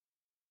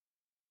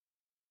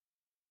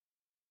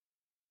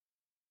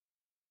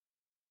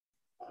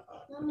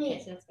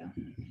Yes, let's go.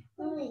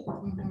 What's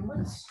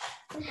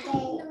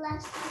the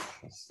last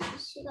time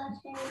she got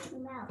married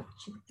from out?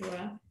 She threw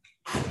up.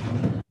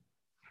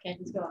 Okay,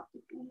 let's go.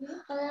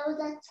 Oh, that was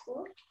at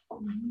school?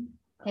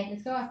 Okay,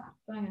 let's go.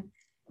 Go ahead.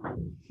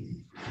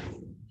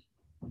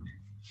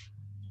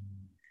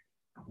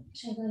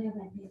 Should I go to your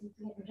bed?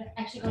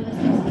 Actually, go to the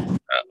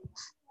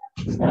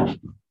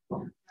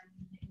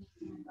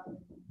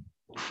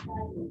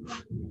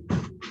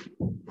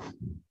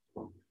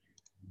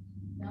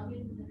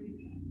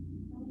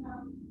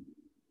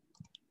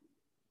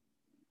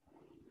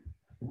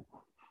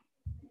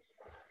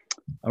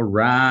All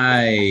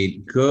right,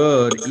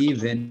 good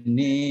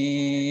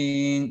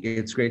evening.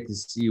 It's great to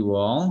see you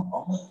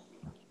all.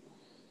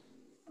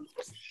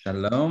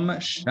 Shalom,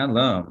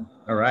 shalom.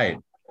 All right.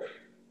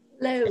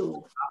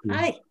 Hello.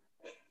 Hi.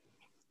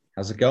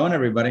 How's it going,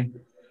 everybody?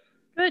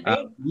 Good.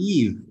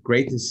 Eve,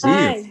 great to see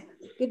you.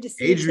 Good to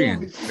see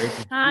Adrian, you. great to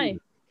see Hi. you.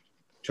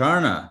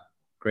 Charna,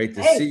 great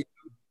to Hey. see you.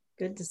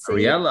 Good to see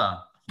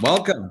Ariela,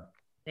 welcome.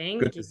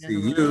 Thank Good you. to see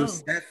you.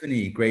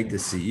 Stephanie, great to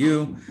see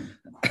you.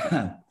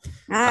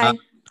 Hi.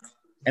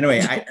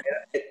 Anyway,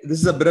 this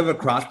is a bit of a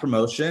cross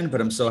promotion,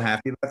 but I'm so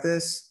happy about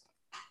this.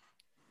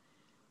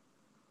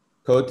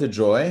 Code to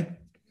Joy.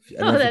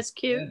 Oh, that's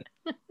cute.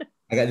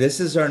 This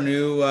is our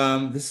new,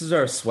 this is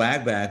our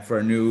swag bag for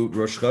our new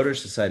Rosh Chodesh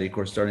Society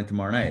course starting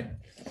tomorrow night.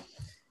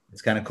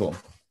 It's kind of cool.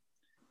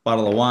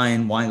 Bottle of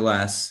wine, wine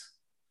glass.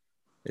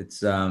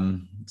 It's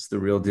the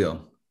real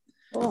deal.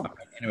 Oh.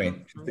 Anyway,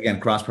 again,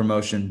 cross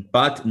promotion,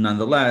 but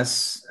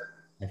nonetheless,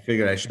 I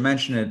figured I should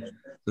mention it.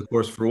 The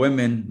course for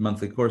women,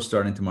 monthly course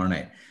starting tomorrow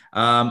night.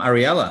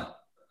 Ariela,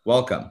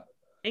 welcome.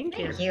 Thank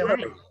you.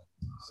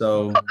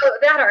 So,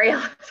 that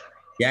Ariela.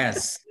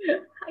 yes.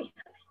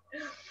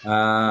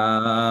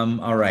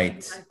 All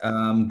right.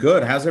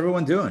 Good. How's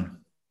everyone doing?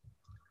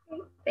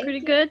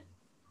 Pretty good.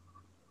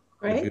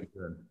 Right?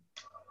 Good.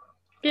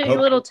 Getting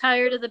a little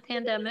tired of the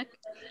pandemic.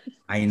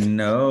 I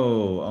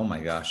know. Oh my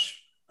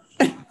gosh.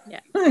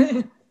 Yeah.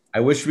 I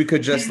wish we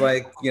could just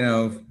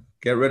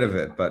get rid of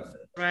it, but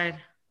Right.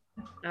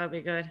 That would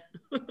be good.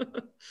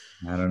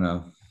 I don't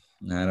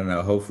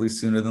know. Hopefully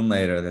sooner than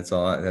later. That's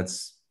all.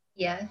 That's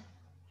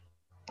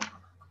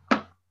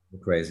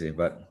crazy,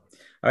 but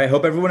all right.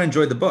 Hope everyone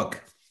enjoyed the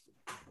book.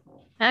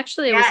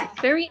 Actually, it was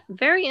very,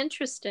 very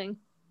interesting.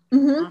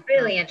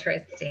 Really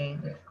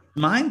interesting.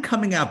 Mine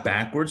coming out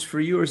backwards for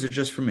you, or is it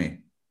just for me?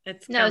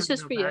 It's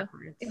just for you.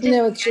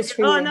 No, it's just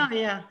for you. Oh no,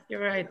 yeah,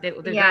 you're right. They're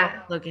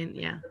looking,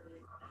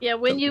 Yeah,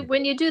 when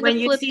you do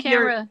the flip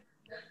camera.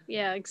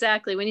 Yeah,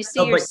 exactly. When you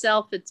see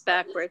yourself, it's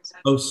backwards.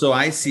 Oh, so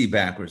I see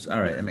backwards.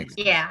 All right, that makes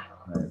sense. Yeah.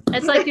 Right.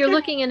 It's like you're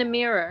looking in a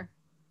mirror.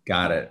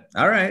 Got it.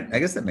 All right. I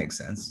guess that makes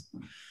sense.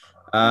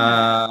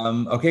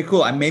 Okay,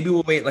 cool. Maybe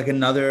we'll wait like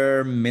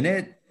another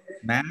minute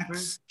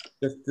max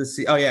just to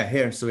see. Oh yeah,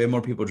 here. So we have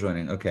more people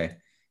joining. Okay.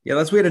 Yeah,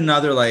 let's wait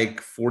another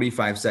like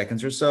 45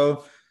 seconds or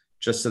so,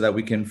 just so that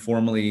we can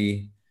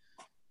formally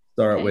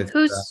start with.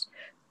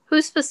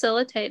 Who's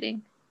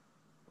facilitating?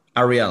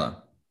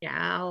 Ariela.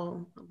 Yeah,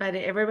 but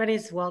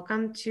everybody's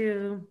welcome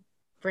to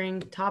bring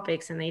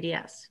topics and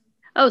ideas.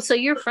 Oh, so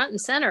you're front and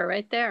center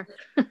right there.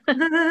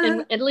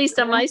 At least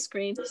on my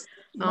screen.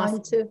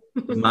 Mine too.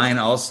 Mine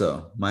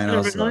also.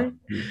 Really?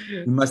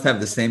 We must have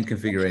the same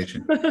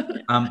configuration.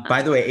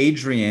 By the way,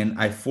 Adrian,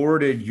 I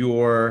forwarded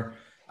your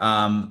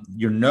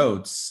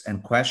notes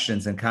and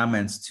questions and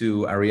comments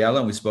to Ariela,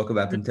 and we spoke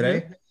about them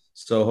today.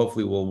 So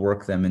hopefully we'll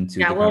work them into.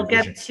 Yeah, we'll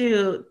get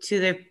to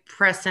the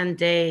present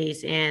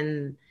days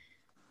and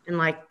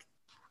like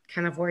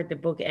kind of where the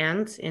book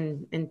ends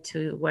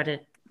into what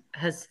it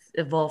has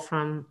evolved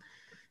from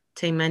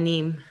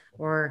Teimanim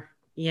or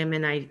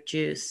Yemenite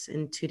Jews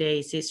in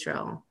today's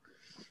Israel.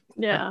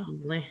 Yeah.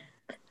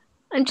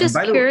 I'm just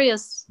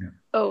curious.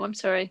 Oh, I'm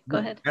sorry. Go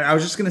ahead. I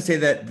was just going to say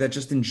that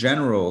just in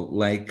general,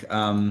 like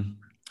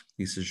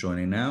Lisa's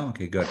joining now.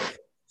 Okay, good.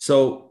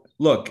 So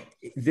look,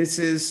 this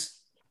is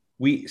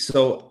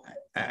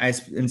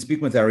I've been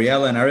speaking with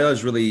Ariela, and Ariela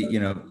is really,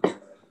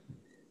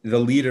 the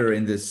leader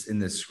in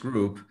this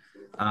group.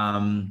 We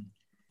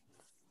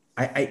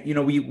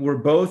were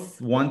both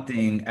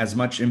wanting as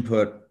much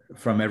input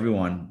from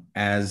everyone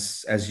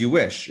as you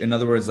wish. In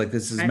other words, like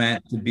this is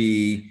meant to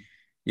be,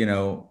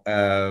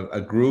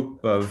 a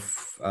group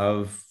of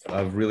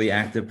really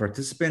active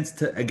participants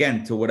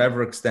to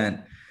whatever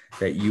extent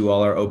that you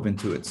all are open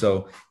to it.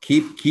 So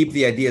keep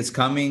the ideas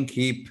coming,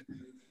 keep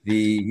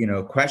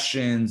the,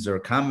 questions or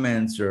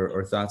comments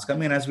or thoughts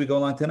coming as we go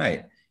along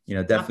tonight.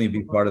 Definitely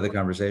be part of the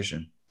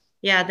conversation.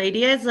 Yeah, the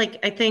idea is like,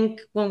 I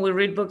think when we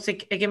read books,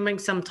 it can bring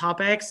some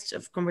topics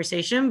of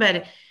conversation,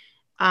 but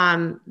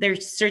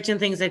there's certain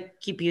things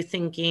that keep you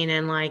thinking.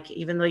 And like,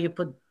 even though you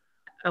put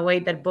away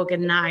that book at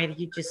night,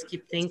 you just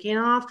keep thinking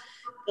of.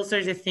 Those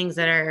are the things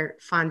that are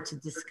fun to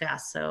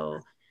discuss. So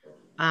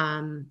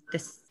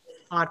this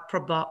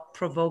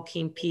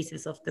thought-provoking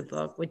pieces of the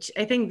book, which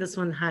I think this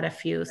one had a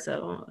few,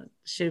 so it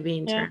should be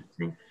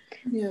interesting.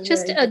 Yeah,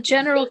 just a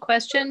general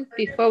question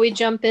before we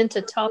jump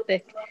into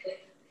topic.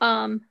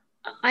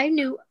 I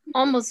knew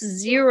almost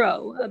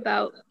zero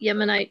about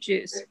Yemenite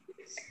Jews.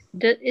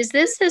 Is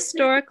this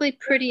historically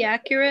pretty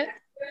accurate?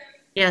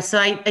 Yeah, so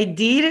I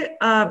did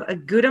a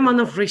good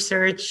amount of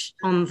research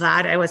on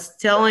that. I was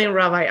telling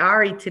Rabbi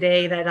Ari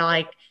today that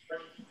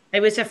I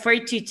was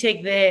afraid to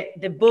take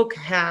the book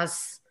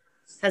has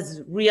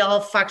real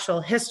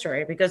factual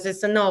history because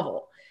it's a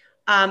novel.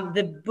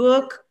 The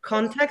book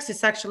context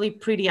is actually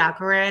pretty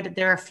accurate.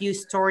 There are a few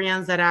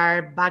historians that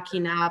are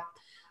backing up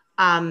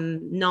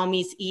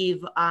Nomi's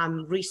Eve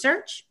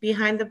research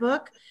behind the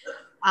book.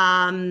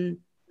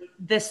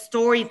 The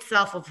story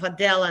itself of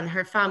Adele and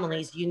her family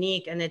is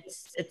unique and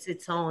it's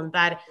its own,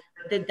 but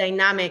the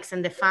dynamics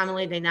and the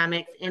family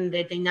dynamics and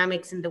the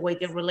dynamics in the way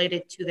they're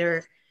related to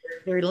their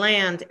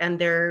land and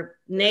their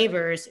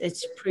neighbors,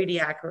 it's pretty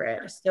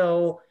accurate.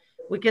 So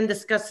we can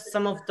discuss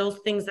some of those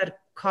things that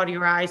caught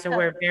your eyes or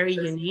were very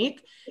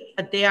unique,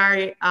 but they are,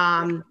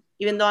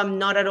 even though I'm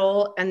not at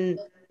all an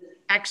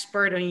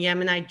expert on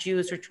Yemenite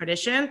Jews or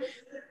tradition,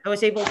 I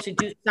was able to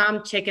do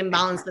some check and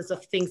balances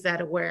of things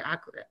that were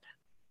accurate.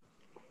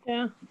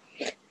 Yeah,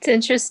 it's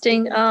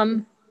interesting.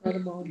 I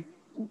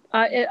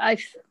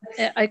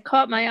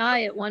caught my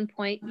eye at one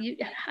point.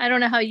 I don't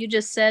know how you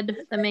just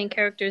said the main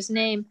character's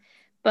name,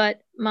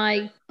 but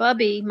my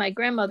bubby, my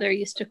grandmother,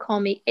 used to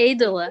call me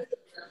Adela.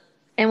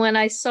 And when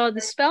I saw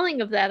the spelling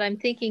of that, I'm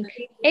thinking,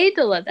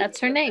 Adela, that's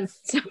her name.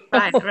 So.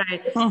 Right.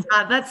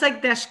 That's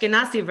like the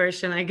Ashkenazi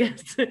version, I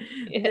guess.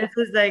 Yeah. This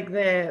is like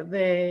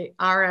the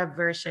Arab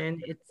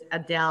version. It's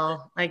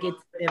Adele, like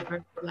it's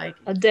like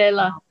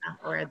Adela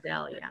or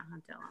Adele, yeah,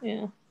 Adele.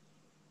 Yeah.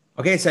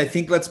 Okay, so I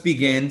think let's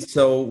begin.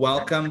 So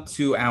welcome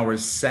to our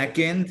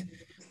second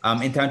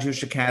In Town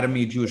Jewish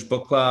Academy Jewish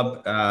Book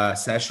Club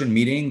session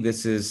meeting.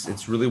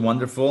 It's really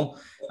wonderful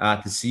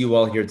to see you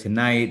all here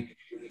tonight.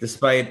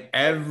 Despite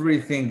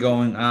everything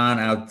going on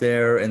out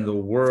there in the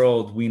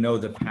world, we know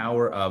the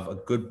power of a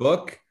good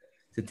book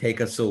to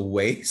take us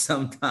away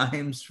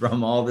sometimes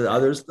from all the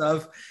other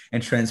stuff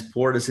and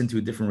transport us into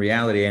a different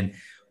reality. And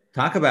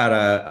talk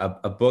about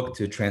a book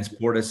to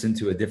transport us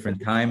into a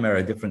different time or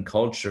a different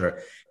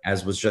culture,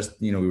 as was just,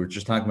 we were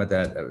just talking about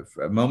that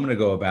a moment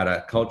ago, about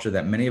a culture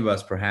that many of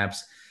us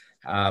perhaps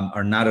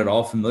are not at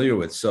all familiar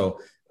with.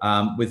 So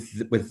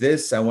with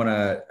this, I want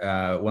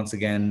to once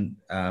again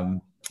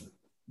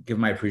give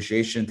my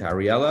appreciation to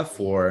Ariela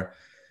for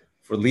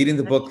leading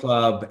the book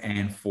club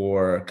and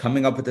for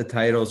coming up with the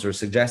titles or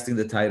suggesting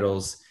the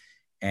titles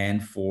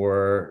and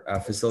for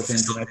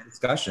facilitating tonight's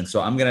discussion.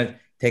 So I'm going to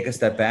take a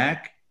step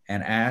back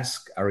and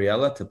ask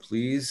Ariela to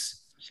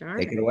please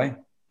take it away.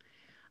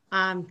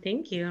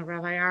 Thank you,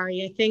 Rabbi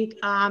Ari. I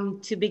think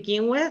to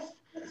begin with,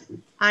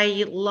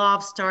 I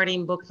love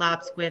starting book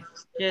clubs with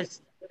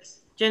just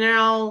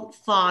general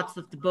thoughts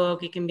of the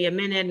book. It can be a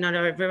minute, not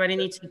everybody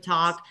needs to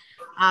talk.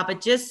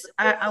 But just,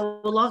 I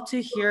would love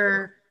to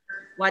hear,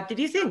 what did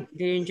you think?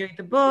 Did you enjoy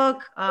the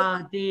book?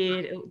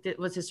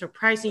 Was it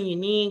surprising,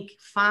 unique,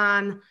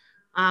 fun?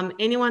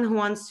 Anyone who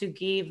wants to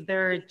give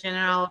their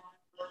general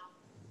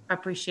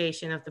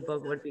appreciation of the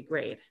book would be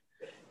great.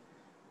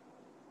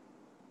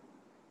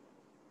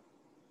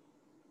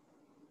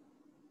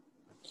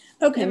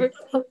 Okay.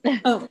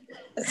 Oh,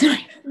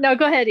 sorry. No,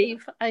 go ahead,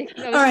 Eve. All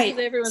right.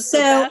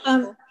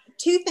 So,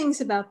 two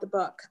things about the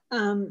book.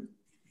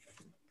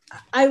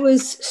 I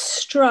was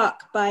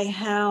struck by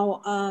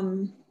how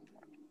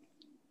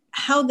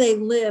they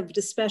lived,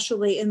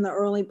 especially in the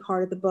early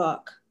part of the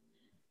book,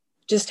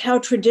 just how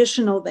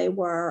traditional they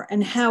were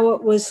and how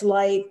it was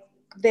like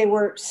they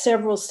were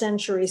several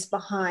centuries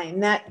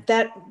behind.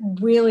 That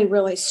really,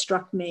 really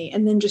struck me.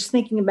 And then just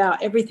thinking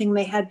about everything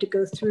they had to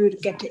go through to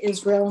get to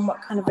Israel and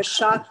what kind of a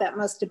shock that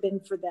must have been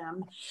for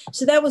them.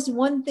 So that was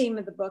one theme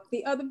of the book.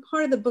 The other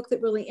part of the book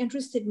that really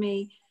interested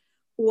me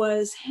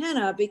was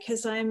henna,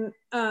 because I'm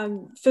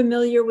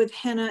familiar with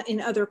henna in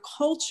other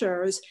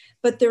cultures,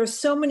 but there are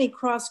so many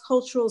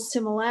cross-cultural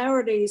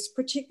similarities,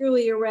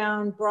 particularly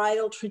around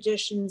bridal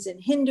traditions in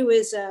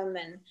Hinduism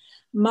and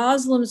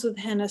Muslims with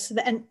henna,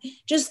 and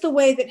just the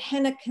way that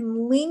henna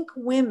can link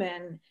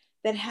women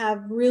that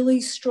have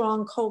really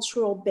strong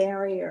cultural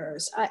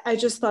barriers. I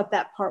just thought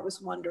that part was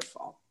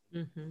wonderful.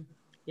 Mm-hmm.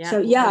 Yeah. So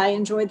yeah, I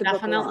enjoyed the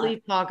book a lot.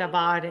 Definitely talk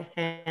about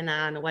henna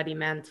and what he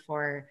meant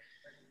for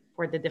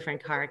the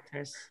different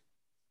characters.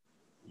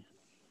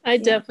 I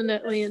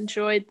definitely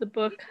enjoyed the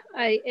book.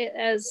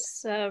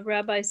 As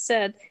Rabbi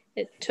said,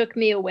 it took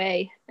me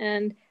away,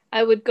 and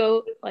I would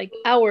go like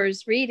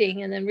hours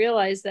reading and then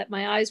realize that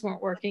my eyes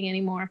weren't working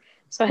anymore.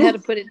 So I had to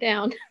put it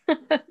down.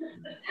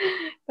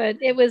 But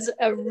it was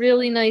a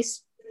really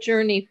nice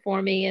journey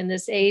for me in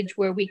this age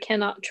where we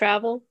cannot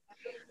travel.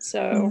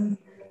 So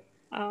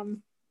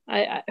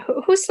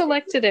who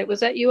selected it? Was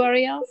that you,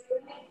 Ariel?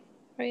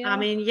 I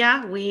mean,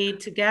 yeah, we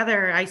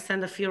together, I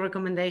sent a few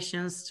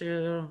recommendations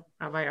to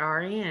Rabbi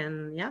Ari,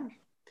 and yeah,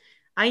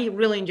 I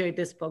really enjoyed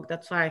this book.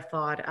 That's what I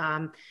thought.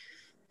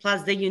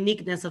 Plus the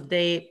uniqueness of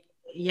the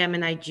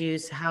Yemenite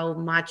Jews, how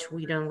much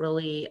we don't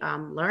really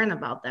learn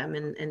about them.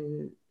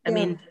 And I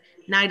mean,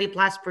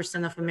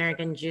 90+% of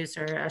American Jews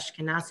are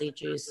Ashkenazi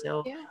Jews.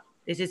 So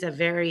this is a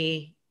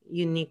very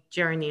unique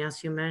journey,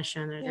 as you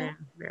mentioned. Yeah.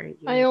 Very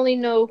unique. I only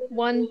know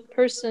one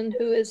person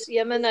who is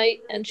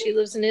Yemenite, and she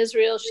lives in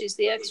Israel. She's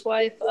the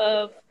ex-wife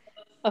of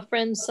a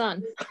friend's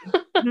son.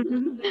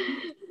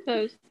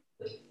 So,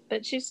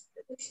 but she's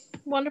a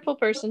wonderful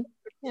person.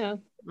 Yeah.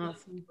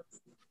 Awesome.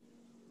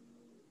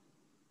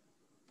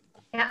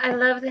 Yeah, I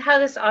love how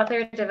this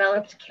author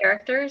developed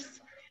characters.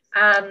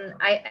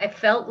 I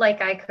felt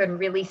like I could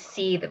really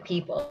see the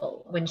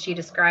people when she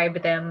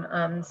described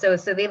them. So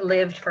they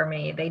lived for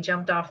me. They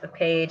jumped off the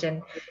page,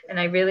 and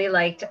I really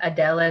liked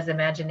Adela's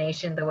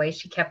imagination, the way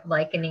she kept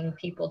likening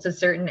people to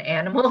certain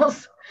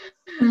animals.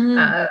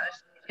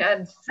 She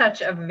had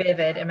such a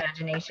vivid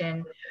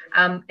imagination.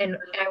 And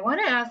I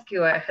want to ask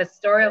you a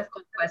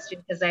historical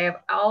question, because I have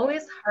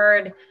always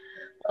heard,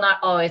 well, not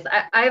always,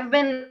 I've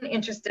been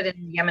interested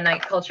in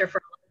Yemenite culture for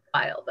a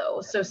while,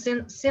 though. So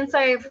since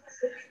I've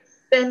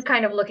been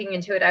kind of looking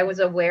into it, I was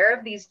aware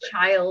of these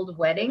child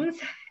weddings,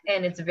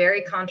 and it's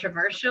very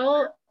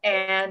controversial.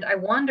 And I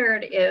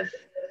wondered if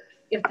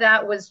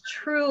that was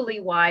truly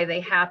why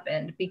they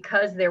happened,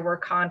 because there were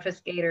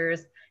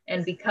confiscators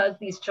and because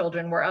these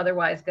children were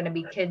otherwise going to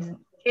be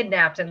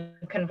kidnapped and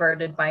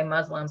converted by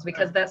Muslims,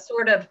 because that's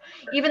sort of,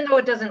 even though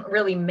it doesn't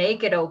really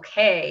make it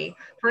okay.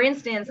 For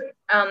instance,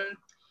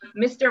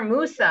 Mr.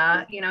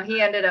 Musa, he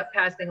ended up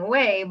passing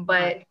away,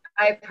 but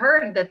I've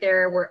heard that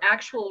there were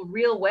actual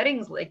real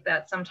weddings like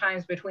that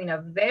sometimes between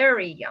a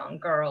very young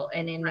girl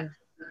and an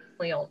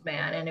extremely old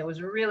man, and it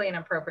was really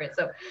inappropriate.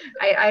 So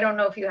I don't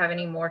know if you have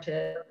any more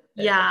to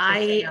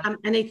say.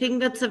 And I think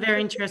that's a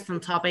very interesting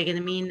topic. And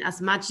I mean,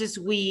 as much as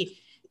we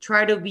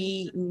try to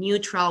be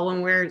neutral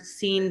when we're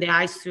seeing the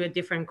eyes through a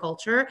different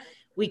culture,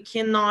 we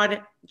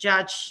cannot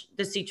judge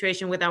the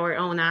situation with our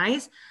own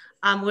eyes.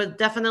 We'll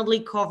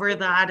definitely cover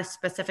that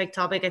specific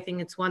topic. I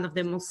think it's one of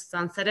the most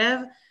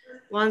sensitive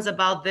ones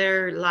about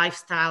their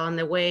lifestyle and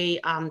the way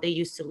they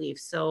used to live.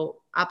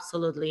 So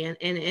absolutely. And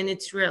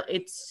it's real.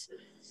 It's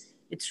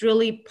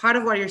really part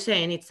of what you're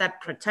saying. It's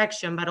that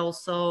protection, but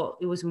also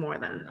it was more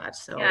than that.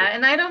 So yeah,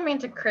 and I don't mean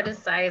to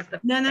criticize the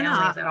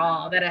families at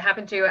all that it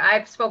happened to.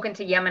 I've spoken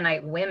to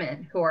Yemenite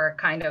women who are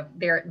kind of,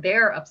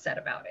 they're upset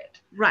about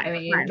it. Right. I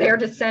mean, they're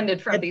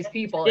descended from these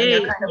people, and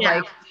they're kind of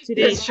like,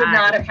 this should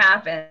not have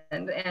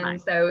happened.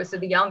 And so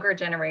the younger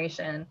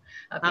generation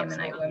of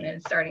Yemenite women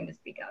is starting to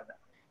speak out about it.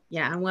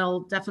 Yeah, and we'll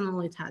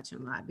definitely touch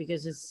on that,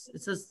 because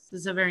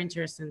it's a very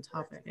interesting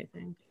topic, I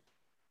think.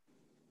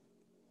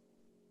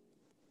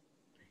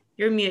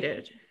 You're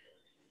muted,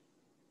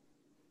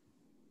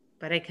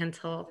 but I can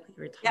tell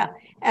you're talking. Yeah,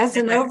 as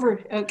an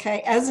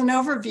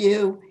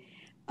overview,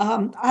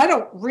 I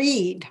don't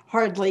read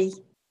hardly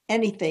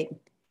anything,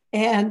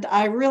 and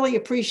I really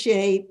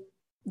appreciate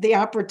the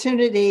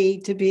opportunity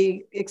to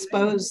be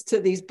exposed to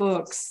these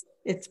books.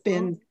 It's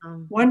been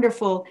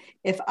wonderful.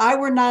 If I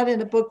were not in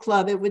a book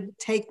club, it would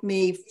take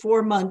me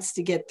 4 months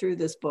to get through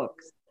this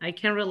book. I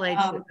can relate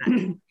to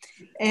that.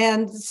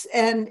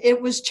 And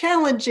it was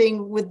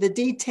challenging with the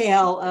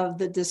detail of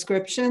the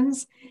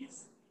descriptions,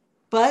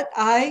 but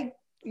I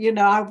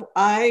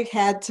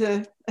had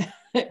to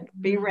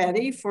be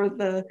ready for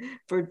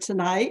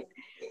tonight.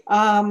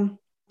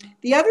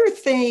 The other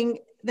thing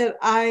that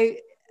I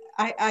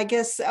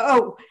guess,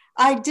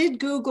 I did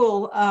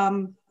Google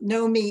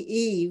Nomi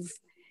Eve,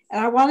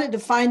 and I wanted to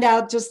find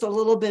out just a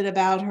little bit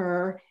about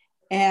her.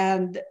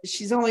 And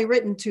she's only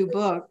written 2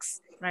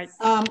 books. Right.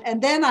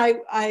 And then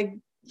I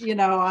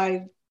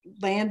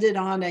landed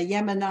on a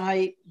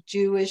Yemenite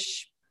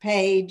Jewish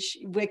page,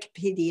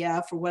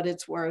 Wikipedia, for what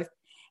it's worth.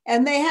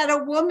 And they had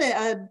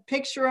a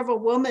picture of a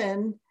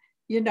woman,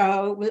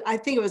 I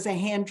think it was a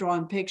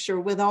hand-drawn picture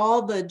with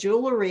all the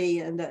jewelry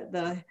and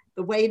the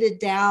weighted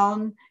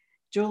down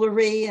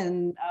jewelry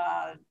and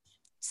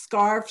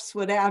scarves,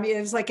 whatever. I mean,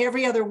 it was like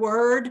every other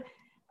word.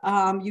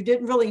 You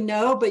didn't really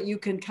know, but you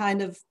can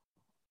kind of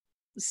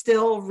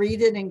still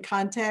read it in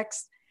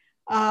context.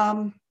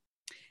 And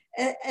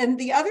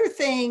the other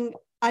thing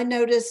I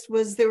noticed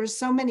was there were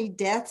so many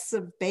deaths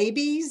of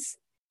babies.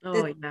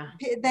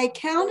 They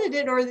counted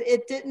it, or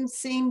it didn't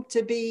seem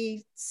to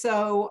be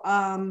so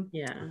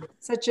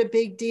such a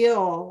big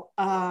deal.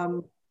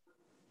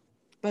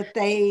 But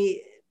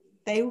they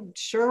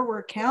sure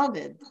were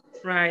counted.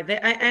 Right.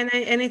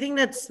 I think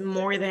that's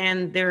more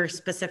than their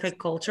specific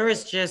culture.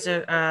 It's just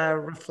a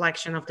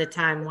reflection of the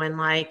time when,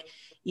 like,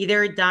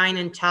 either dying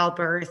in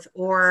childbirth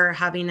or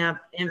having an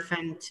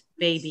infant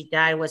baby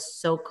die was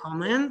so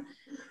common.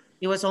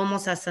 It was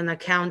almost as an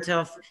account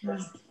of,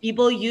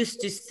 people used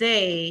to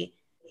say,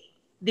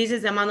 this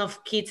is the amount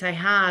of kids I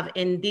have,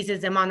 and this is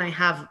the amount I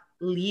have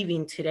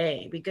living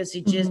today, because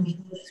it just,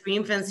 through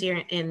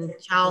infancy and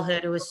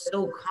childhood, it was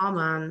so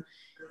common.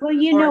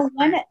 Well,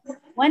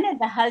 one of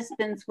the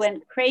husbands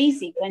went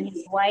crazy when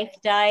his wife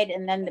died,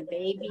 and then the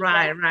baby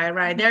died.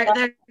 Right. There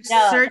are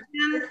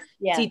certain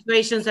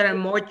situations that are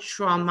more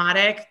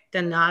traumatic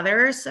than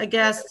others, I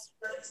guess,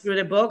 through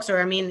the books.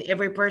 Or, I mean,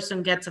 every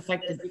person gets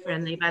affected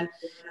differently. But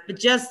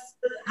just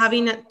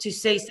having to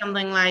say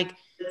something like,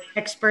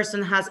 X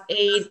person has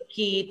 8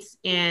 kids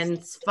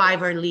and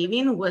 5 are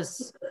leaving,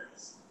 was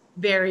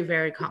very,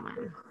 very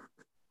common.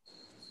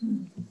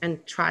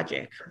 and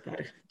tragic,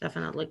 but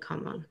definitely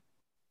common.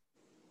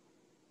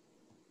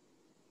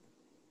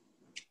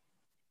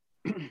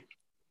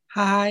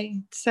 Hi,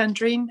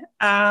 Sandrine.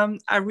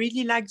 I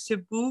really like the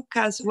book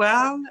as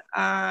well.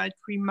 It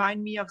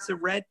reminds me of the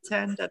Red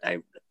Tent that I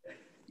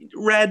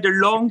read a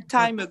long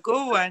time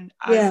ago. And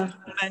as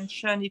you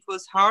mentioned, it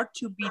was hard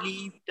to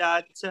believe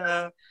that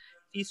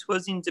this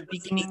was in the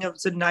beginning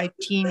of the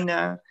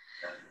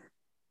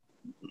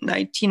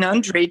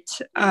 1900.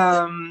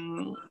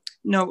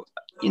 No,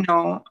 you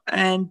know,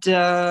 and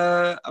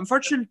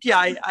unfortunately,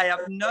 I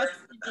have not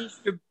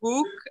finished the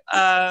book.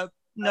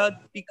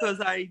 Not because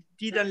I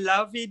didn't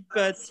love it,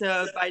 but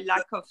by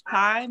lack of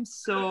time.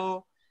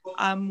 So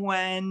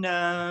when,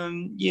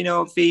 you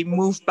know, they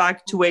moved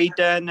back to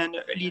Aden and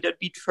a little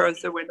bit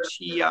further when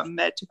she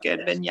met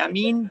again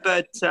Benjamin,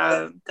 but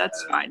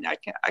that's fine. I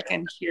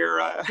can hear,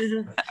 I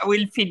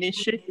will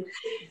finish it.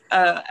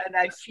 And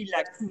I feel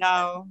like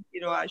now,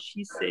 you know, as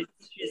she said,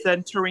 she's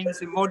entering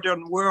the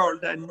modern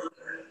world and,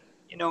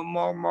 you know,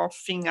 more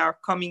things are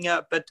coming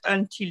up. But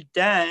until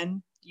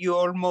then, you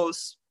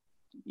almost,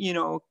 you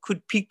know,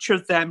 could picture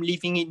them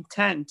living in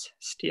tent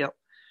still.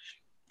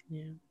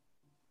 Yeah,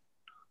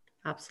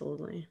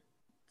 absolutely.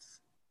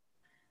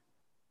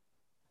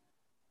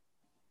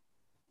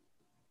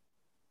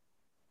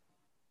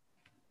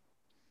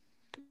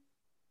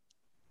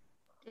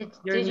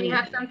 Did you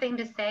have something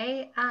to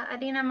say,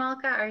 Adina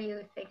Malka? Are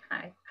you saying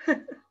hi?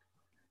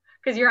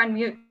 Because you're on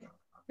mute.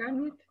 You're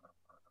on mute.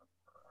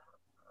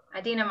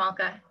 Adina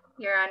Malka,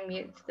 you're on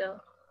mute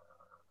still.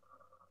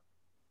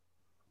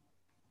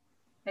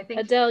 I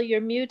think Adele,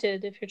 you're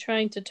muted if you're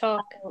trying to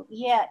talk. Oh,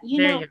 yeah,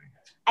 you know,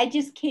 I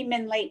just came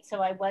in late,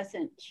 so I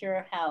wasn't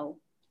sure how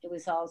it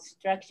was all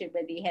structured,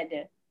 whether you had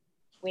to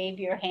wave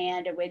your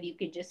hand or whether you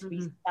could just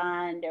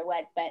respond or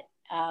what. But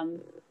I'm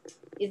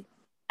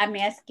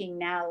asking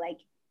now,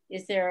 like,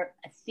 is there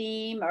a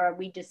theme, or are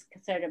we just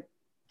sort of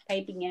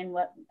piping in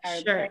what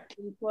our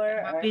questions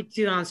were? Happy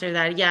to answer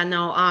that. Yeah,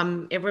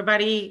 no,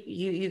 everybody,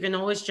 you can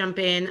always jump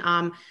in.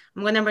 I'm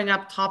going to bring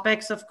up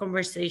topics of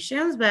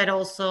conversations, but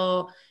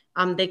also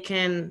they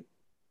can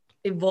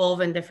evolve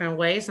in different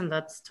ways, and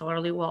that's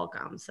totally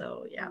welcome.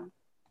 So yeah.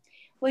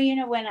 Well, you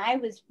know, when I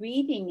was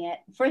reading it,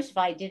 first of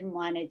all, I didn't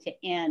want it to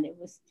end. It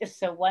was just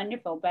so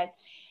wonderful. But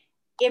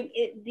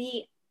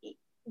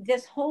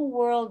this whole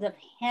world of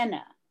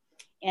henna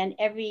and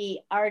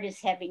every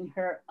artist having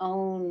her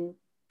own,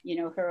 you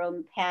know, her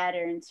own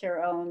patterns,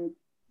 her own,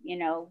 you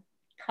know,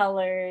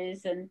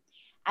 colors. And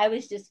I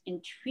was just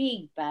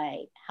intrigued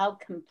by how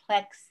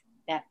complex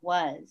that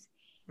was.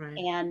 Right.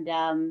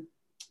 And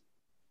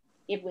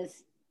it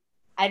was,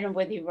 I don't know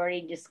whether you've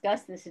already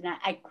discussed this or not,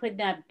 I could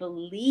not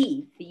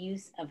believe the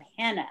use of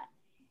henna,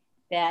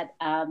 that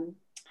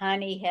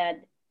Hani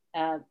had,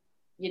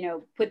 you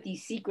know, put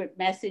these secret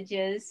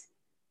messages,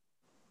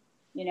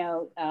 you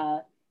know,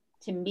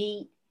 to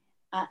meet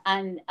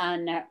on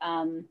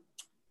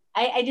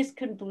I just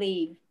couldn't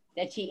believe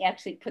that she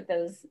actually put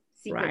those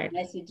secret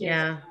messages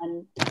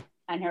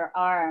on her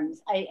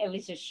arms. I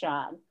was just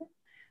shocked.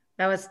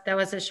 That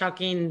was a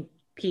shocking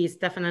piece,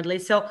 definitely.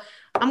 So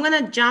I'm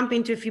gonna jump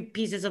into a few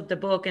pieces of the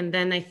book, and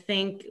then I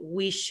think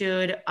we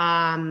should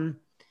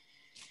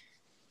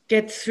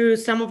get through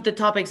some of the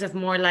topics of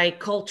more like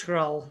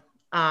cultural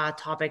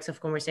topics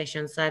of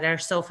conversations that are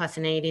so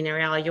fascinating.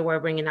 Ariela, you were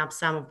bringing up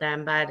some of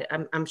them, but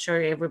I'm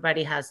sure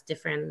everybody has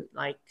different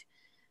like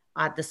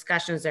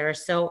discussions there.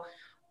 So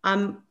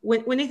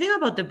when I think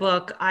about the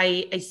book,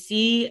 I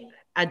see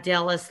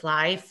Adela's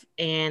life,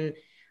 and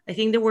I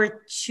think there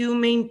were two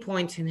main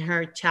points in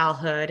her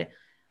childhood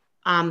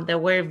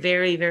that were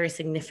very, very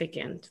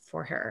significant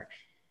for her.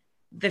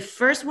 The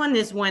first one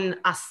is when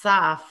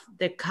Asaf,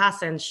 the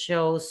cousin,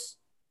 showed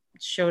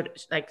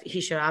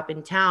up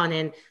in town,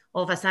 and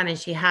all of a sudden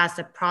she has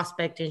a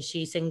prospect and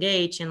she's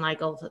engaged, and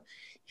like all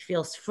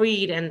feels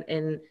freed, and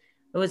it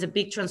was a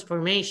big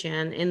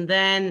transformation. And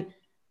then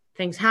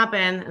things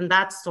happen in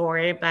that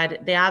story,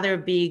 but the other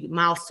big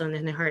milestone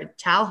in her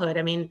childhood,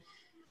 I mean,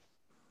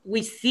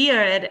 we see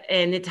it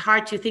and it's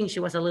hard to think she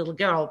was a little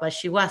girl, but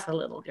she was a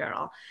little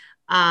girl.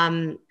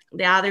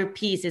 The other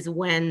piece is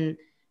when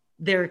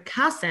their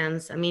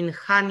cousins, I mean,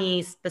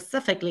 Hani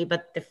specifically,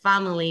 but the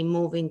family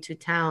move into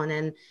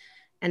town,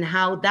 and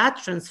how that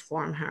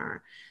transformed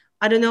her.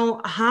 I don't know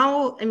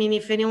how, I mean,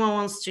 if anyone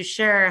wants to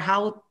share,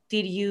 how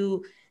did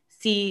you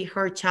see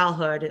her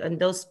childhood and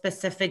those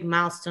specific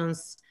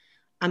milestones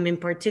in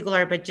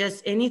particular, but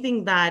just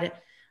anything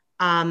that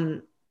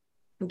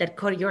that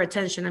caught your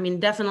attention? I mean,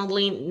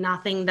 definitely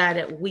nothing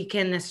that we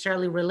can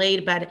necessarily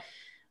relate, but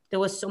there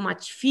was so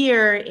much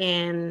fear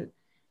and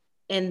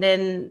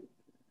then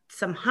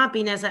some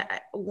happiness.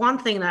 One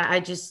thing that I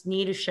just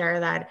need to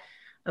share that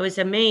I was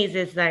amazed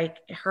is like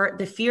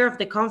the fear of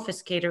the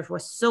confiscators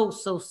was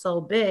so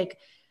big,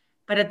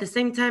 but at the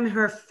same time,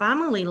 her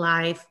family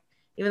life,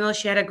 even though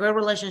she had a great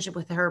relationship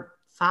with her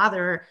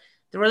father,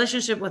 the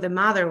relationship with the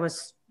mother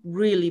was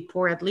really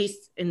poor, at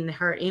least in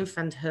her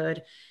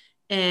infanthood.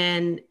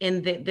 and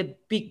the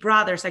big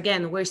brothers,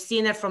 again, we're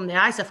seeing it from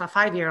the eyes of a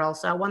 5-year-old.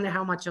 So I wonder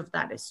how much of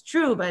that is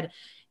true, but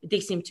they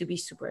seem to be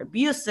super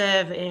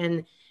abusive,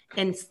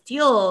 and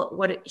still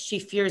what she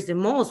fears the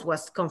most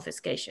was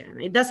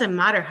confiscation. It doesn't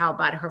matter how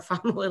bad her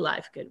family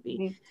life could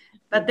be.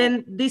 But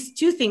then these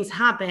two things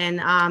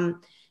happen.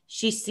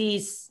 She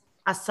sees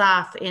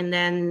Asaf, and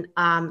then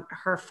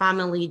her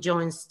family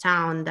joins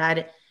town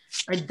that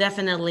are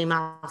definitely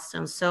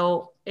milestones.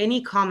 So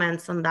any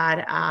comments on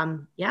that?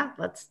 Yeah,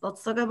 let's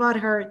talk about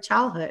her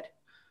childhood.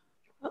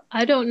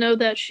 I don't know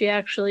that she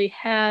actually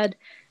had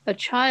a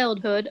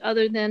childhood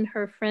other than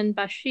her friend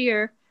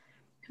Bashir,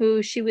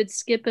 who she would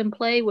skip and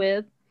play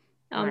with.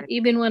 Right.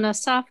 Even when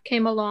Asaf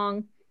came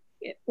along,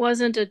 it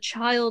wasn't a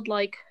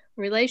childlike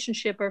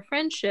relationship or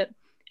friendship.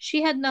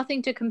 She had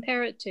nothing to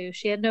compare it to.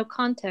 She had no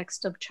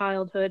context of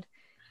childhood.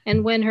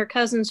 And when her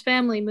cousin's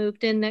family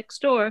moved in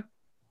next door,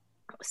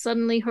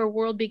 suddenly her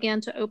world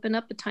began to open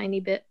up a tiny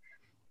bit.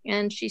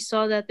 And she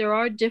saw that there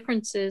are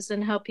differences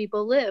in how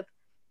people live,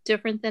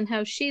 different than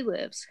how she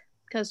lives,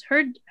 because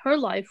her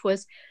life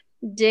was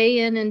day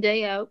in and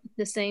day out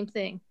the same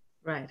thing.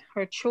 Right.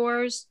 Her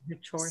chores,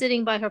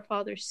 sitting by her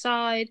father's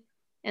side,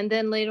 and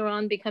then later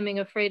on becoming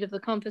afraid of the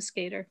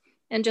confiscator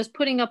and just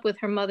putting up with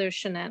her mother's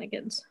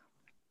shenanigans.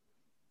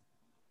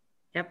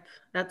 Yep,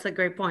 that's a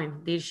great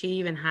point. Did she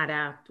even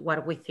had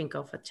what we think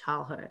of a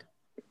childhood?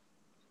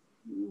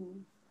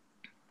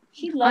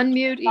 She loved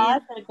her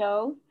father,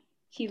 though.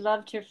 She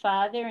loved her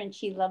father, and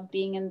she loved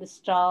being in the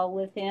stall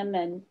with him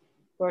and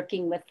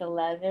working with the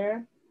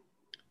leather.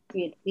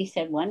 We at least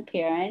had one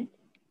parent.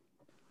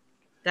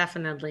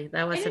 Definitely.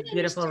 That was a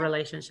beautiful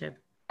relationship.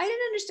 I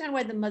didn't understand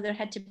why the mother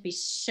had to be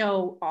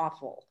so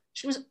awful.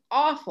 She was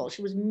awful.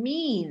 She was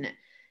mean.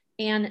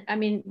 And I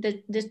mean,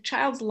 the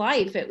child's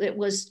life, it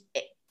was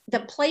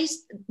the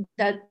place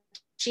that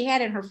she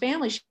had in her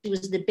family. She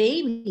was the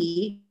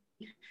baby.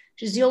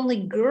 She's the only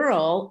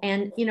girl.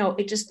 And, you know,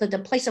 it just, the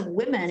place of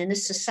women in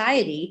this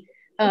society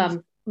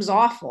was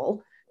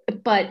awful.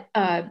 But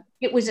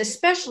it was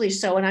especially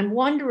so. And I'm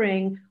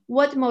wondering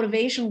what the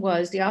motivation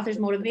was, the author's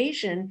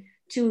motivation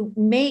to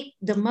make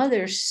the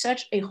mother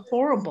such a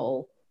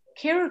horrible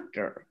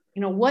character.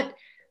 You know, what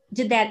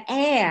did that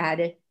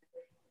add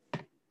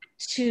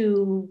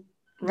to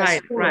the story?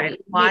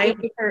 Right. Why?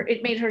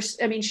 It made her,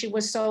 I mean, she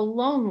was so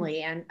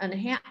lonely and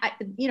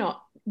you know,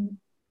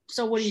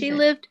 so what do you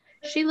think?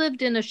 She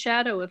lived in a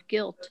shadow of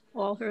guilt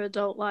all her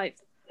adult life,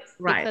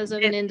 right, because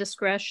of an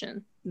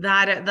indiscretion.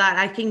 That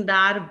I think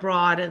that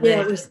brought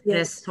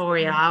this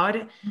story out.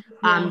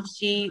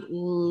 She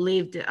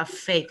lived a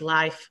fake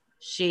life.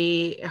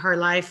 Her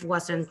life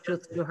wasn't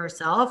truth to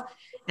herself,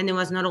 and it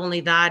was not only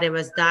that, it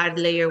was that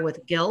layer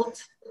with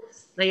guilt,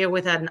 layer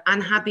with an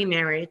unhappy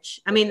marriage.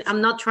 I mean,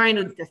 I'm not trying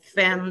to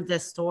defend the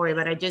story,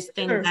 but I just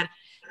think that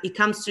it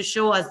comes to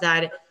show us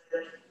that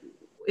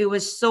it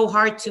was so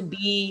hard to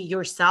be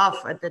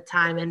yourself at the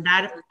time, and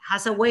that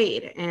has a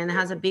weight and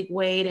has a big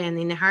weight. And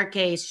in her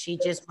case, she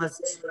just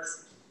was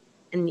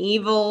an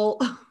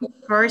evil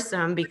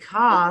person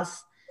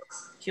because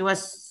she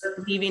was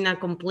living a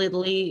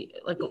completely,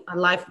 like, a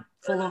life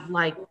full of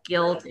like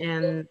guilt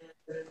and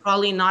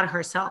probably not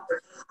herself.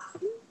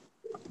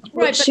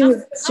 Right, she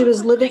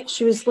was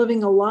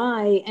living a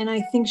lie, and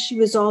I think she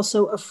was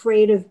also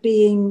afraid of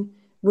being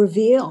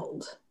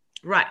revealed.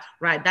 Right.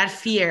 That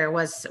fear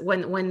was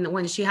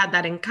when she had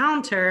that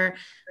encounter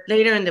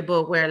later in the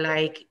book, where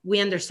like we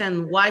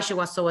understand why she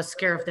was so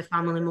scared of the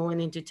family moving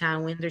into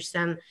town. We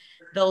understand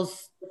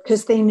those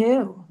because they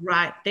knew.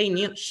 Right, they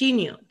knew. She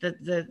knew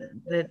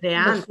the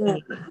aunt.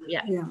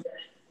 Yeah.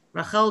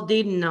 Rachel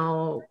didn't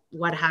know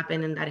what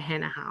happened in that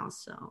henna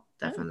house, so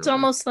definitely. It's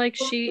almost like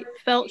she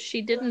felt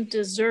she didn't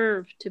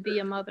deserve to be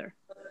a mother.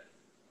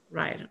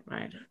 Right.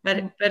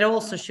 But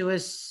also she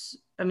was.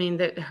 I mean,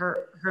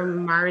 her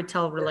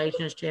marital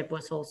relationship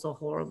was also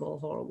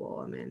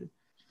horrible. I mean,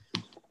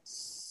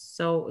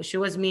 so she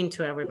was mean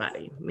to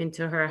everybody, mean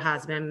to her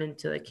husband, mean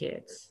to the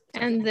kids.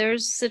 And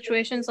there's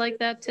situations like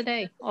that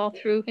today, all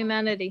through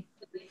humanity.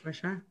 For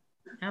sure.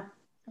 Yep.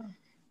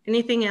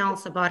 Anything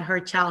else about her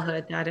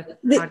childhood?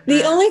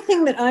 The only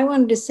thing that I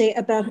wanted to say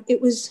about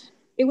it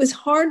was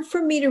hard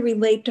for me to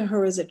relate to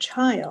her as a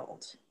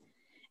child.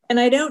 And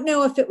I don't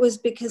know if it was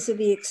because of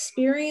the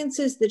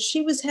experiences that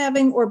she was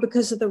having or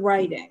because of the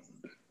writing.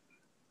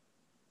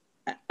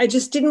 I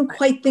just didn't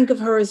quite think of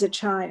her as a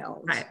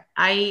child. Right.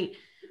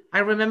 I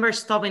remember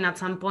stopping at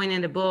some point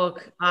in the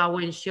book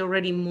when she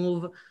already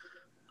moved.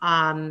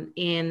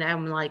 And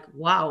I'm like,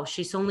 wow,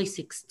 she's only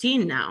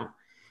 16 now.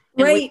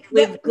 And right.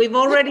 We've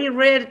already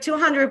read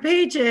 200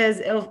 pages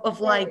of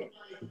like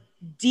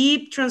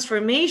deep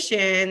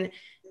transformation,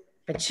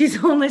 but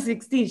she's only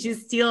 16.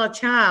 She's still a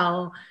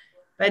child.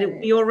 But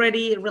we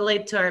already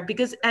relate to her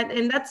because,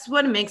 and that's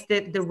what makes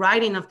the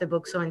writing of the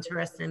book so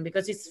interesting,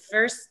 because it's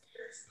first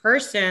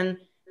person,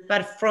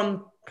 but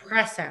from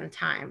present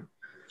time.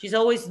 She's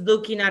always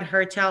looking at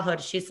her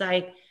childhood. She's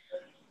like,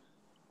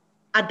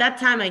 at that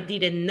time I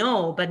didn't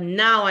know, but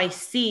now I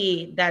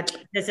see that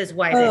this is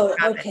why this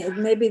happened. Okay,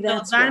 maybe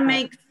that's so that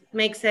makes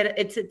makes it,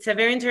 it's a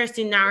very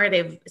interesting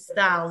narrative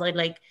style.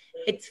 Like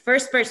it's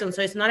first person,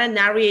 so it's not a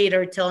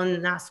narrator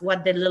telling us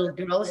what the little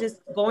girl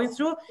is going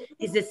through.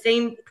 It's the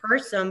same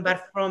person,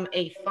 but from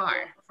afar,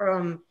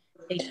 from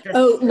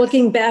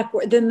looking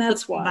backward. Then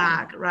that's why.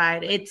 Back,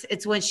 right?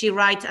 It's when she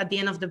writes at the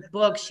end of the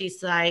book,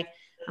 she's like,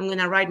 I'm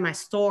gonna write my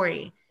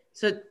story.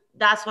 So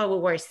that's what we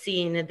were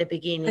seeing at the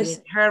beginning. It's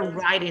her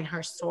writing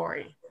her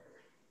story,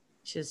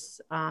 which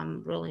is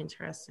really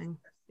interesting.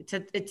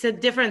 It's a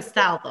different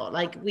style though.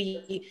 Like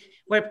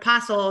we're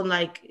puzzled,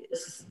 like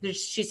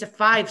she's a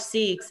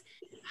 5'6",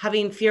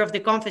 having fear of the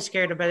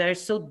confiscator, but they're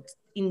so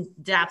in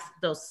depth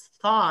those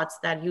thoughts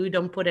that you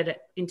don't put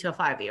it into a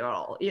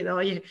 5-year-old. You know,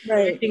 you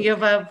think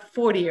of a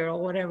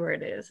 40-year-old, whatever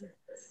it is.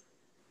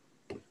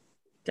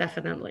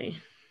 Definitely.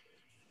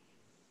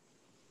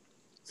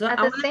 So at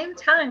the same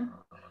time,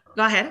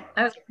 go ahead.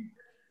 I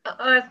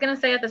was going to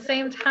say, at the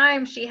same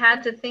time, she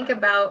had to think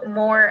about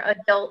more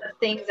adult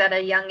things at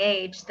a young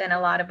age than a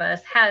lot of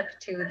us have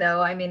to,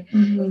 though. I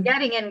mean,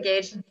 getting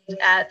engaged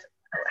at,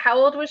 how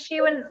old was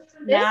she when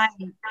this?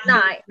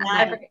 9.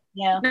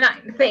 Yeah.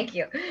 9. Thank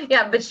you.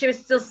 Yeah, but she was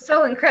still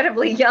so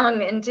incredibly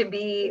young, and to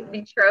be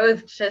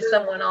betrothed to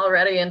someone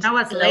already and to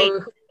know who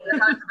her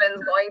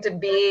husband's going to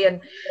be,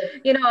 and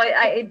you know,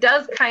 it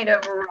does kind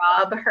of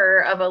rob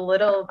her of a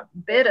little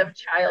bit of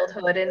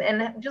childhood,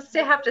 and just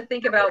to have to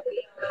think about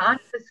being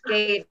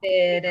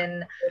confiscated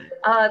and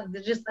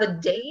just the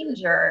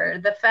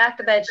danger, the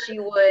fact that she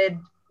would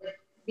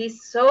be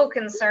so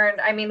concerned.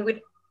 I mean,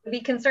 would be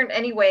concerned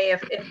anyway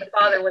if the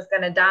father was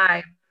going to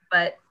die,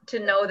 but to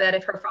know that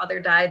if her father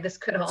died, this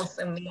could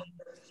also mean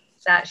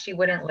that she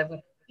wouldn't live with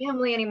her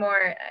family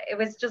anymore. It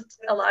was just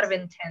a lot of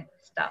intense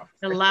stuff.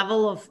 The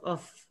level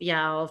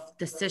of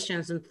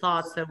decisions and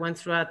thoughts that went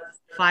through a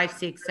 5,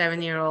 6,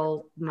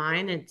 7-year-old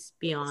mind, it's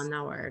beyond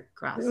our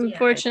grasp.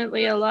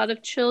 Unfortunately, a lot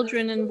of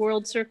children in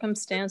world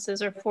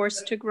circumstances are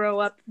forced to grow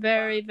up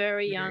very,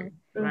 very young.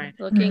 Right.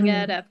 Looking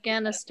at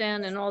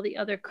Afghanistan and all the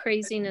other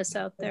craziness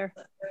out there.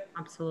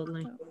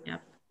 Absolutely.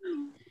 Yep.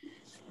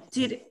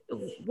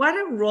 What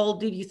a role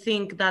did you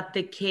think that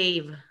the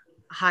cave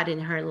had in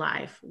her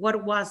life?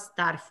 What was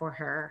that for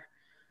her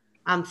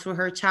through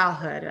her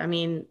childhood? I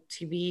mean,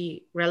 to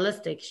be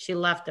realistic, she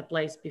left the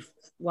place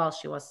while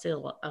she was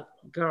still a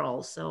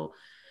girl. So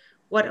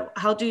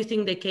how do you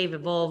think the cave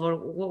evolved, or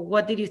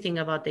what did you think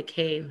about the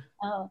cave?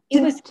 Oh,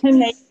 it was her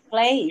safe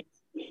place.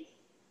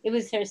 It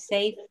was her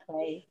safe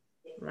place.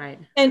 Right.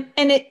 And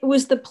it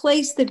was the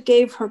place that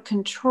gave her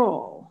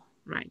control.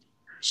 Right.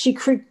 She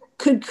could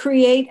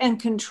create and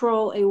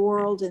control a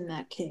world in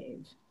that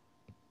cave.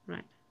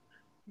 Right.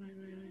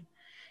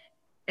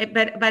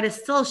 But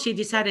still, she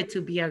decided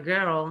to be a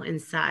girl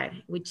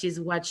inside, which is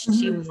what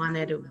she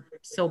wanted to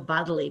so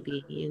badly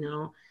be. You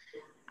know,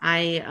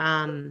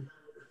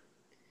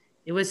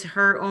 it was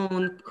her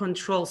own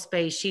control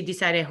space. She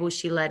decided who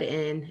she let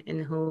in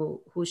and who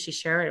she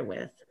shared it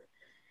with.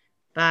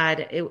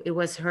 But it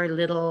was her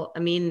little. I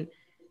mean,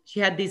 she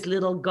had these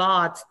little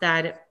gods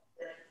that,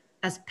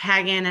 as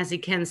pagan as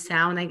it can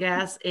sound, I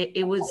guess,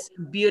 it was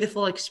a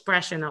beautiful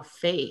expression of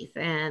faith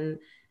and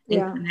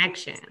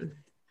connection.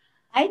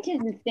 I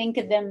didn't think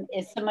of them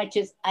as so much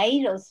as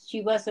idols.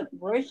 She wasn't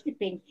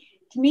worshiping.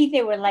 To me,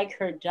 they were like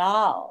her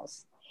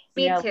dolls.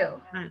 Me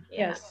too. Right.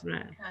 Yes,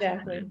 Right.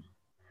 exactly.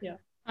 Yeah.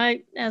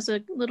 As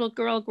a little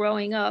girl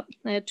growing up,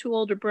 I had 2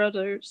 older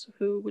brothers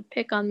who would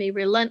pick on me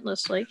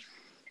relentlessly.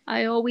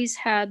 I always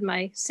had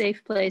my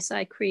safe place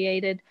I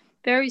created,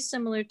 very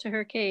similar to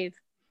her cave.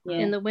 Yeah.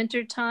 In the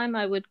wintertime,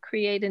 I would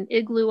create an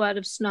igloo out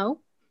of snow,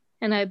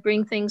 and I'd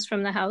bring things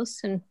from the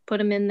house and put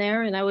them in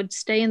there, and I would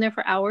stay in there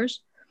for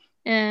hours.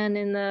 And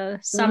in the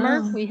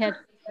summer, we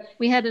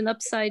had an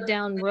upside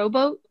down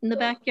rowboat in the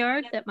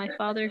backyard that my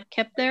father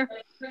kept there,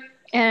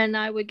 and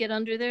I would get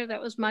under there.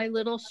 That was my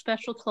little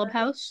special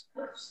clubhouse.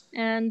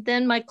 And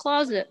then my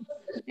closet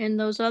in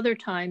those other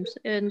times.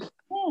 And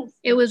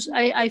it was,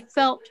 I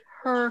felt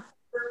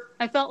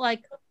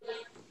like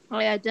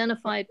I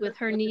identified with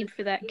her need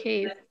for that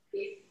cave.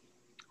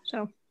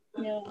 So,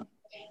 yeah.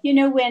 You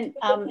know, when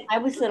I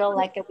was little,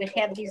 like I would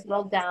have these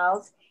little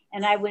dolls,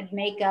 and I would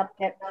make up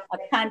a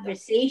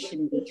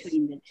conversation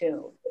between the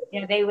two. You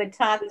know, they would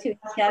talk to each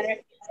other,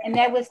 and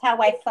that was how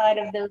I thought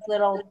of those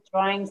little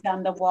drawings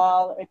on the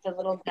wall, or the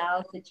little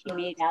dolls that she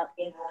made out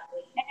with.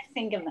 I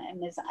think of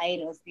them as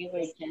idols. They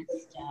were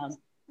just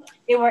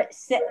they were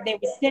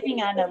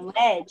sitting on a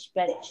ledge,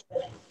 but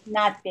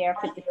not there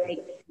for the sake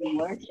of being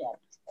worshipped.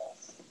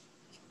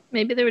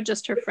 Maybe they were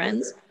just her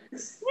friends.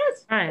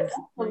 Yes, right.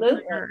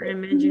 Absolutely. Her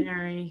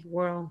imaginary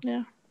world.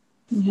 Yeah.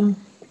 Mm-hmm.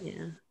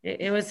 Yeah.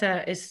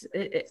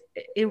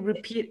 It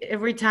repeat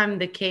every time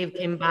the cave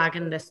came back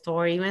in the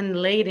story, even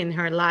late in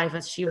her life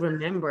as she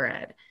remembered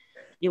it.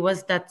 It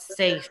was that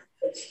safe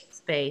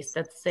space,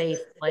 that safe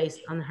place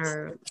on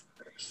her,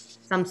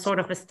 some sort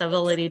of a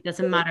stability. It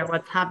doesn't matter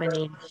what's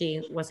happening,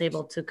 she was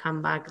able to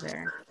come back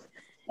there.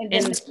 And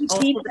then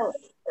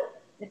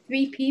the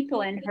 3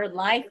 people in her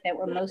life that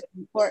were most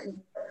important,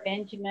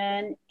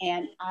 Benjamin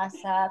and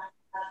Asaf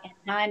and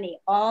Hani,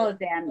 all of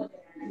them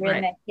were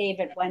in that cave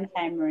at one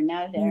time or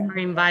another. We're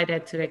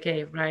invited to the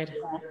cave, right?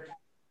 Yeah.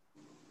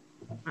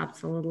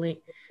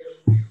 Absolutely.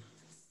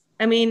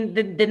 I mean,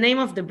 the name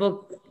of the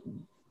book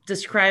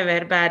describe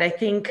it, but I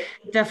think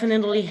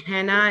definitely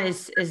henna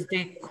is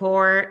the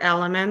core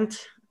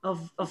element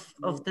of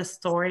the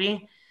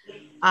story.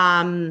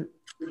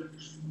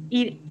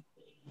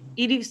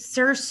 It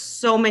serves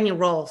so many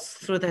roles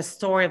through the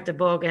story of the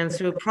book and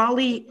through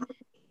probably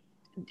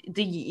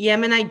the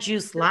Yemenite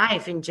Jews'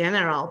 life in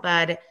general,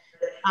 but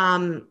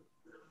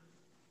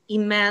it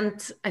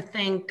meant, I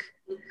think,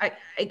 I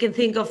can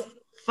think of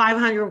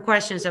 500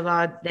 questions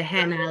about the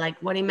henna, like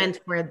what it meant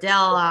for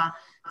Adela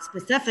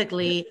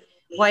specifically,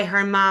 why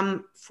her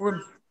mom,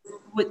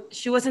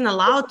 she wasn't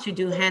allowed to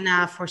do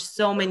henna for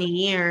so many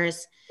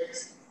years.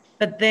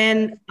 But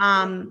then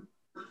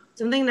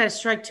something that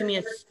struck to me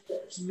as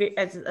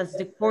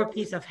the core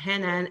piece of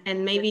henna,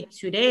 and maybe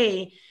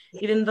today,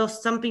 even though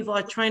some people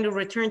are trying to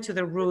return to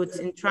the roots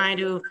and trying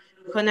to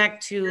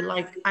connect to,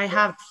 like, I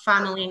have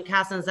family and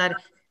cousins that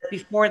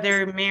before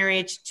their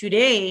marriage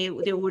today,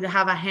 they would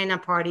have a henna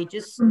party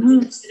just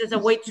as a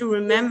way to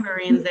remember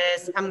in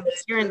this. I'm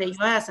here in the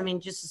US, I mean,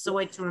 just as a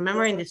way to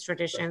remember in these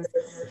traditions.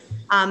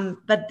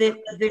 But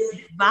the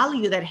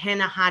value that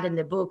henna had in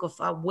the book of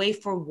a way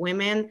for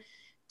women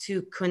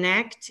to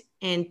connect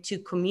and to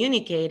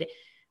communicate.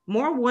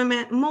 More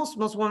women, most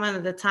women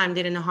at the time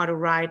didn't know how to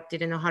write,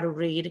 didn't know how to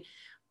read.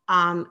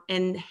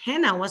 And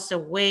henna was a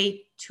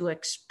way to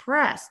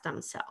express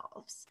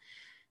themselves.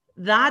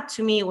 That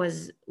to me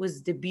was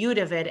the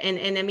beauty of it.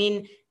 And I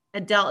mean,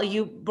 Adele,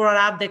 you brought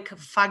up the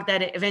fact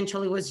that it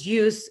eventually was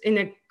used in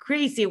a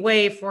crazy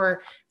way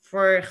for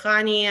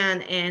Hani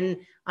and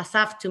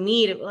Asaf to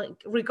meet.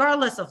 Like,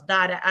 regardless of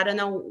that, I don't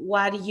know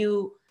what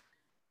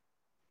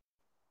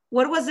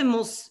was the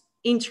most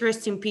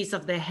interesting piece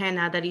of the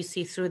henna that you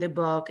see through the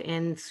book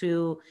and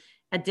through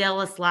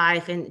Adela's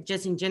life and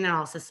just in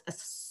general as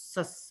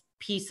a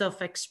piece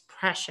of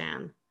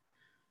expression?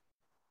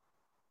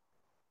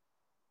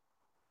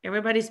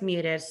 Everybody's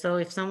muted, so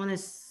if someone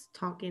is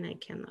talking, I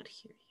cannot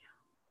hear you.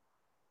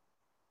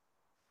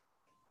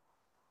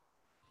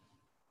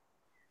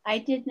 I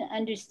didn't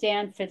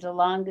understand for the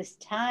longest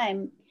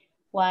time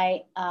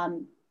why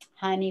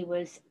Hani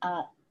was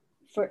not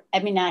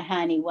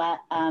Hani, what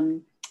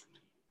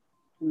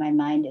my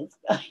mind is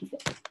going.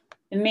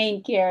 The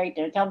main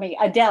character, tell me,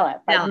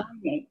 Adela.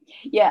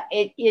 Yeah,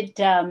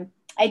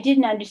 I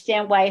didn't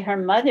understand why her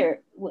mother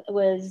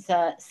was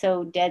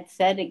so dead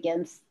set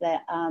against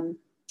the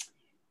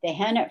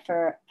henna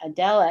for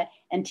Adela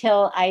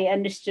until I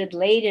understood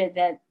later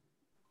that,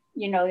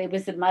 you know, it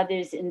was the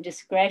mother's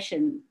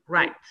indiscretion,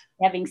 right,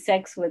 having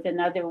sex with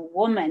another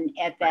woman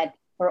at that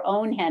her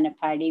own henna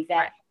party.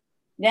 That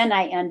then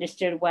I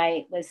understood why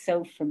it was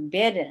so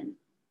forbidden.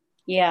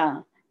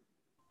 Yeah.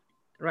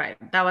 Right.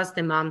 That was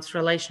the mom's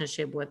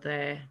relationship with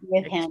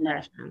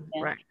henna.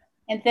 Yeah. Right.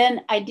 And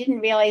then I didn't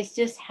realize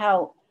just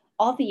how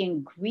all the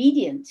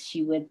ingredients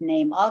she would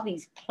name, all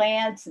these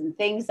plants and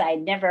things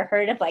I'd never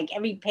heard of. Like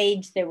every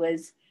page there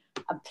was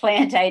a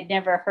plant I'd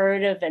never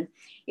heard of. And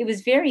it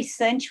was very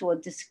sensual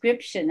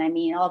description. I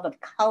mean, all the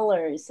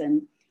colors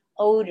and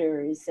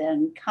odors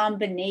and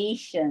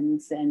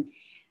combinations. And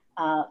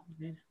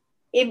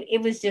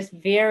it was just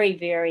very,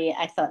 very,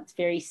 I thought it's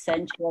very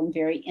sensual and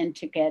very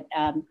intricate.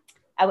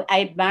 I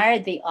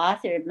admired the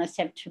author. It must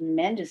have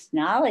tremendous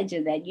knowledge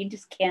of that. You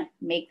just can't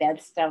make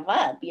that stuff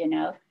up, you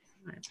know.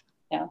 Right.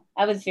 So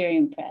I was very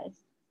impressed.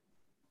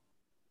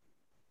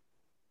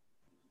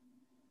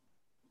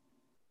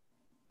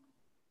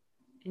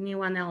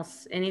 Anyone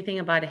else? Anything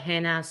about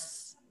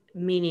henna's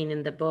meaning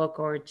in the book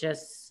or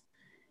just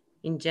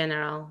in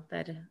general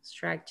that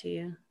struck to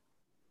you?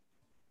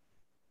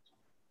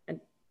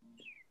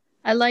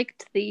 I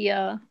liked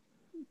the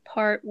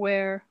part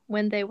where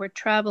when they were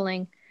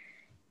traveling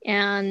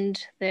and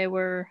they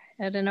were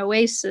at an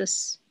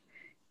oasis,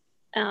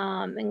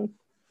 and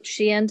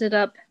she ended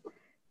up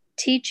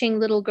teaching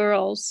little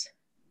girls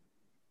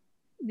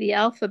the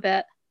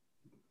alphabet.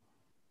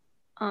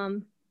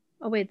 Oh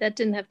wait, that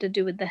didn't have to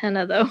do with the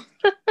henna though.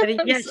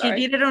 Yes, she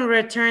did it on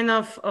return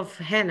of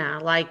henna.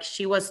 Like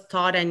she was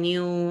taught a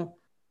new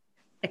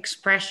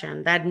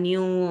expression, that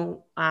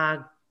new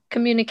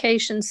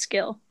communication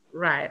skill.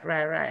 Right.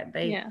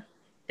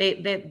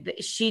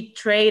 She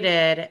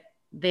traded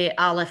the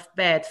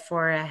alphabet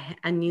for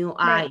a new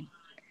eye.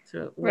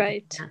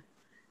 Right.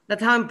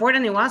 That's how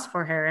important it was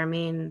for her. I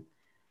mean,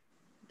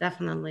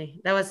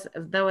 definitely. That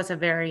was a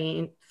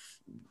very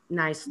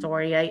nice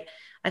story.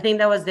 I think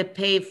that was the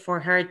pay for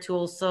her to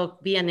also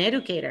be an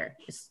educator,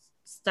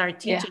 start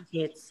teaching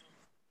kids.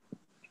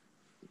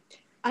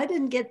 I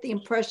didn't get the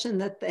impression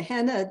that the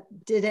henna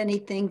did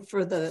anything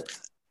for the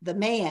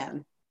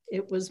man.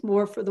 It was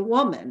more for the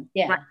woman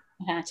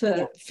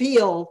to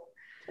feel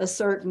a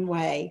certain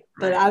way.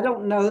 But I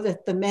don't know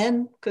that the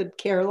men could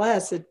care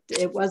less.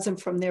 It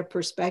wasn't from their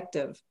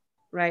perspective.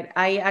 Right.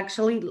 I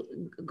actually,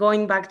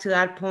 going back to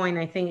that point,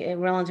 I think it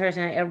really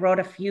interesting. I wrote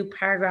a few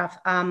paragraphs.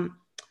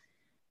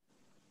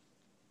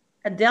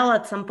 Adele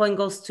at some point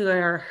goes to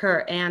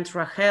her aunt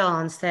Rachel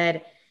and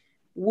said,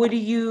 would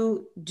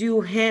you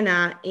do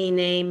henna in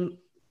a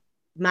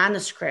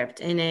manuscript,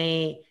 in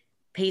a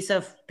piece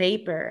of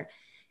paper?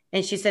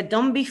 And she said,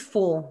 don't be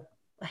fool.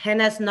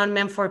 Henna is not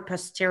meant for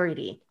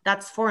posterity.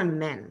 That's for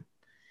men.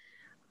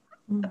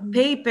 Mm-hmm.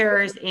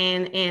 Papers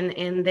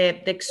and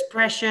the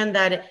expression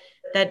that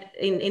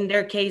in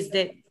their case,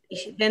 that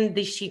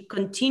she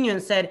continued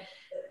and said,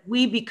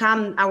 we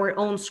become our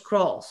own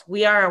scrolls.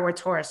 We are our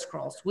Torah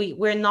scrolls.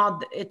 We're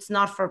not, it's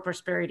not for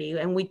prosperity,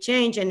 and we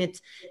change, and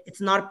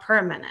it's not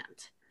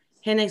permanent.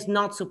 Henna is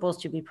not supposed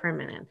to be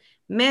permanent.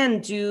 Men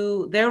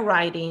do their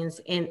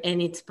writings and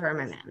it's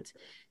permanent.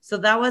 So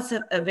that was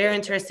a very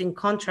interesting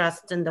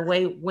contrast in the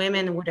way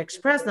women would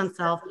express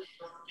themselves.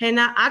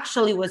 Henna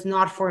actually was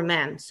not for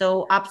men.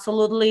 So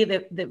absolutely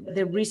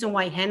the reason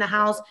why henna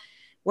house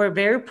were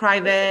very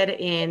private,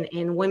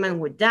 and women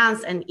would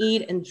dance and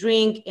eat and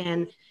drink,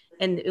 and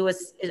it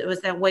was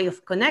that way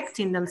of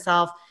connecting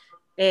themselves.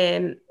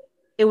 And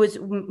it was,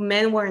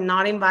 men were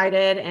not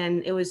invited,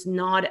 and it was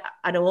not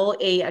at all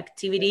a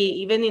activity,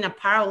 even in a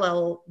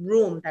parallel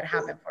room that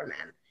happened for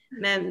men.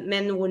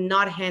 Men would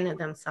not henna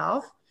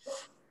themselves.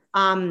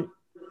 And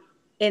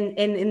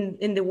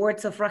in the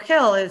words of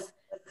Rachel, is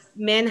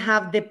men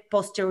have the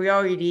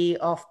posteriority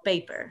of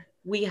paper.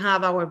 We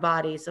have our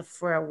bodies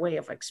for a way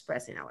of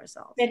expressing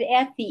ourselves. But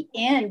at the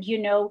end,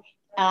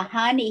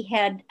 Hani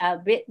had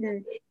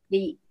written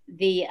the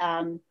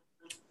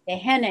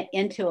henna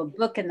into a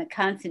book in the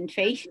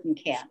concentration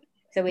camp.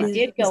 So it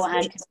did go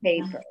onto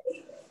paper.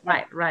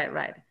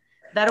 Right.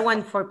 That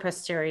one for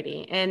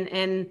posterity.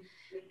 And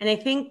I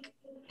think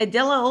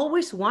Adela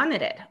always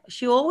wanted it.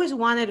 She always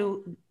wanted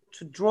to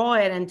draw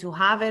it and to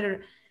have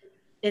it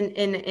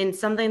in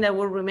something that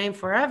will remain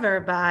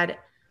forever, but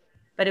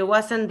it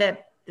wasn't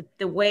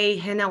the way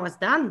henna was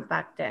done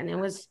back then.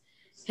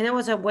 Henna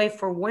was a way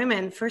for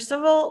women. First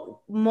of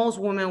all, most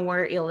women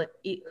were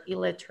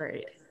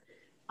illiterate.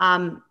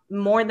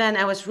 More than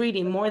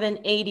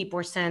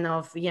 80%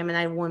 of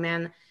Yemenite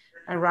women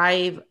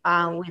arrive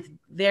with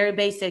very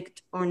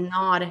basic or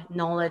not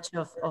knowledge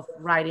of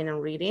writing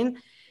and reading.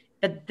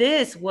 But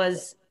this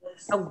was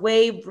a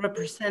way to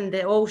represent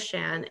the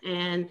ocean,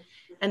 and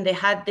they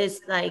had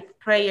this like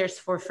prayers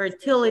for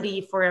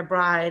fertility for a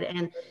bride,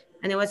 and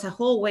it was a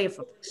whole way of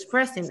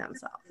expressing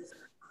themselves.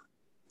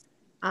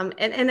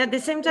 And at the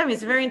same time,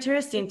 it's very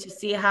interesting to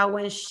see how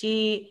when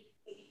she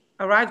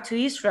arrived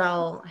to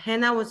Israel,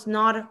 henna was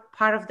not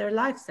part of their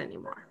lives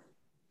anymore.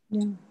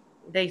 Yeah.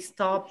 They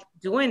stopped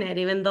doing it,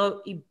 even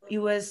though it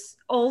was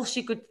all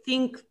she could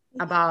think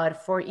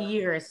about for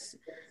years,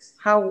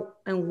 how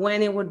and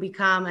when it would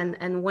become,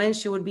 and when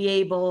she would be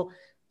able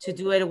to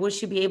do it. Would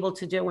she be able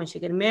to do it when she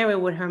get married?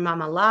 Would her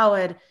mom allow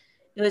it?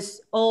 It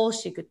was all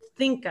she could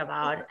think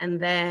about. And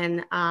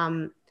then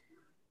all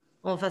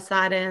of a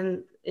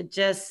sudden, it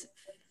just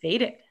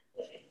faded.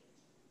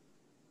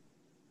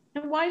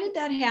 And why did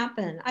that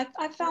happen?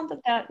 I found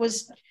that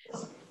was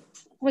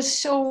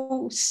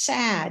so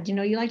sad.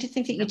 You like to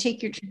think that you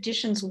take your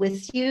traditions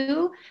with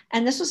you,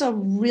 and this was a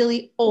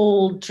really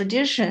old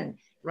tradition.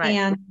 Right.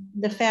 And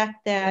the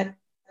fact that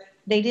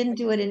they didn't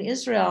do it in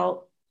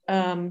Israel,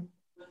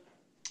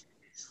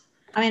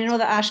 I know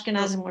the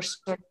Ashkenazim were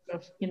sort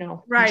of,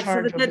 right.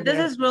 So this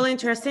is really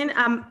interesting.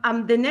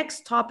 The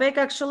next topic,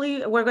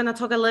 actually, we're going to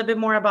talk a little bit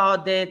more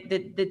about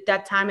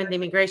that time in the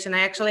immigration.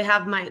 I actually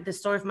have the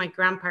story of my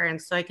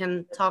grandparents, so I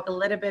can talk a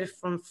little bit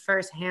from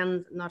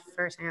not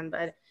firsthand,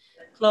 but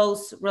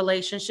close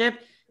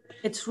relationship.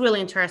 It's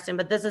really interesting,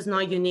 but this is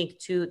not unique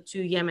to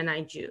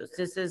Yemenite Jews.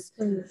 This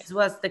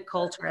was the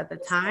culture at the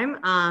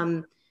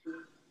time.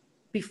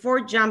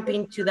 Before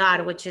jumping to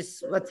that, which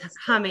is what's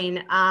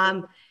coming,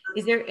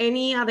 is there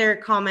any other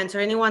comments or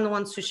anyone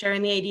wants to share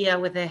any idea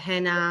with the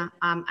henna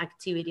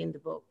activity in the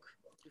book?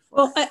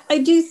 Well, I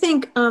do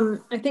think,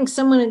 I think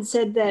someone had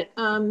said that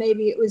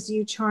maybe it was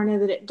you, Charna,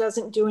 that it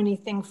doesn't do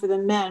anything for the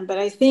men. But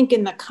I think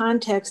in the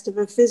context of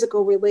a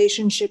physical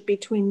relationship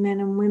between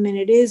men and women,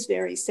 it is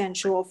very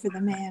sensual for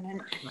the man.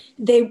 And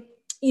they,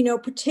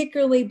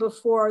 particularly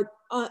before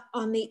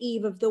on the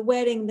eve of the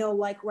wedding, they'll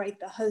write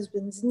the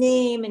husband's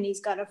name, and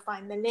he's got to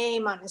find the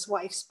name on his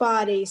wife's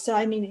body. So,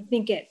 I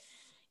think it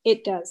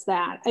does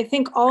that. I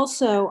think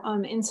also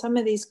in some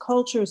of these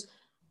cultures,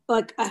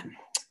 the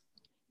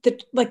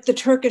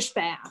Turkish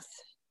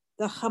bath,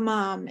 the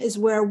hammam, is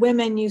where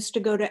women used to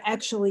go to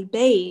actually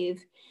bathe,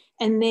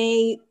 and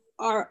they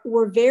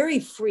were very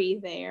free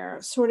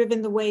there, sort of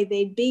in the way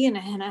they'd be in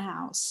a henna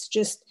house,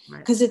 just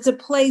because it's a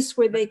place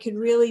where they could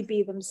really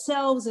be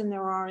themselves, and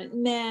there aren't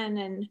men.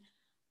 And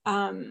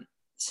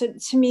so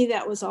to me,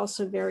 that was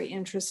also very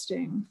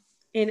interesting.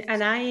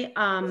 And I,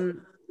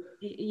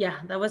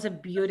 that was a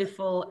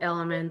beautiful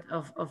element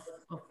of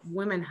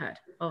womanhood,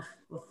 of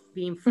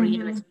being free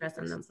and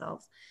expressing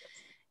themselves.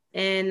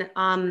 And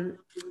so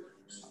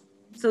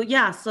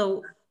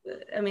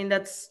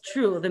that's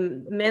true.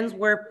 The men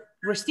were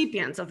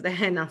recipients of the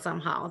henna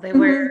somehow. They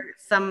were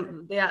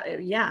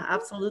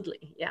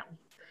absolutely, yeah.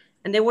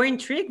 And they were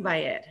intrigued by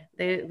it.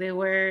 They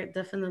were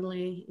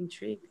definitely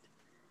intrigued.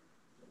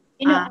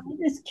 I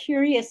was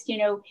curious,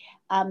 the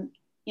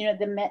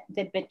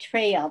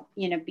betrayal,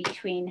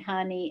 between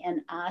Hani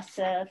and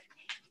Asaf,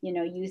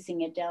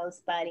 using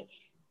Adele's body.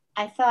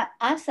 I thought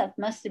Asaf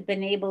must have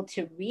been able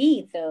to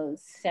read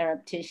those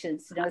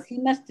surreptitious notes. He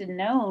must have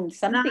known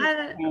something.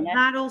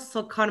 That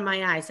also caught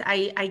my eyes.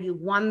 I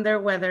wonder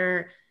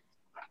whether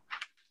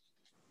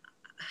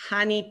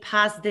Hani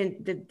passed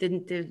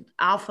the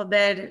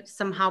alphabet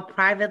somehow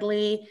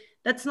privately.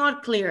 That's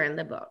not clear in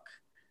the book,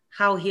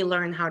 how he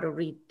learned how to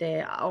read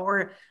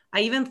or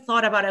I even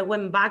thought about, I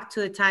went back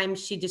to the time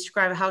she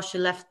described how she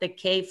left the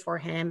cave for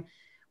him,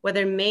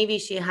 whether maybe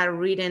she had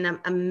written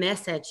a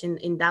message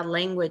in that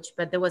language,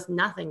 but there was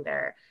nothing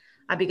there.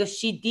 Because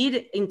she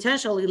did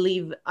intentionally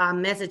leave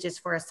messages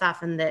for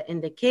Asaf in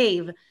the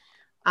cave.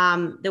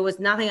 There was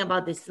nothing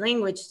about this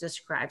language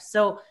described.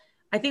 So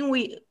I think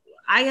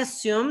I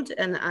assumed,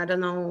 and I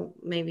don't know,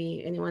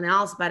 maybe anyone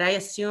else, but I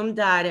assumed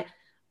that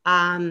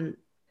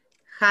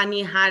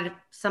Hani had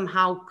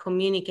somehow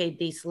communicate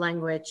this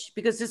language,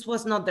 because this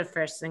was not their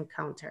first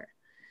encounter.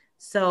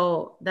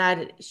 So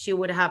that she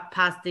would have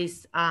passed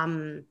this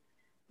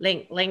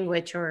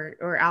language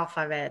or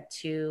alphabet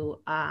to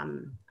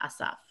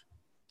Asaf.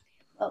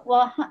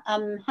 Well,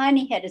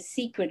 Hani had a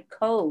secret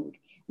code.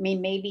 I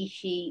mean, maybe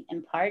she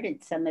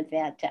imparted some of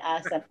that to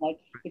Asaf, like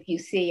if you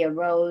see a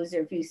rose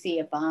or if you see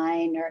a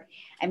vine, or,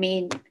 I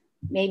mean,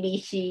 maybe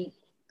she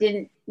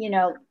didn't,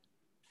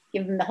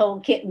 give him the whole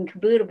kit and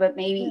caboodle, but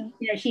maybe,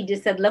 she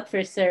just said, look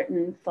for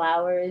certain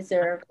flowers,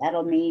 or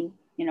that'll mean,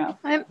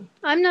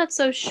 I'm not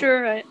so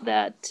sure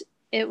that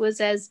it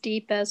was as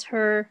deep as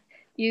her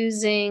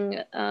using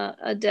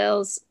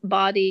Adele's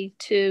body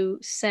to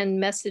send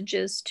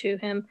messages to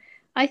him.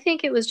 I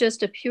think it was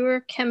just a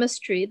pure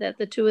chemistry that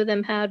the two of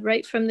them had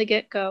right from the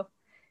get-go.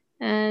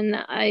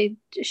 And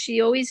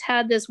she always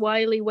had this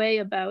wily way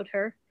about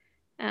her.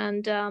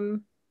 And,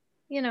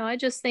 I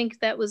just think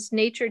that was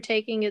nature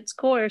taking its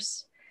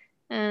course.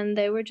 And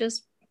they were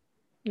just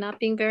not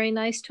being very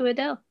nice to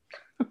Adele.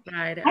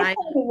 Right. I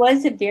thought it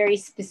was a very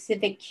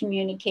specific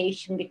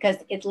communication, because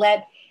it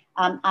let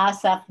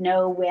Asaf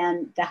know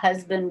when the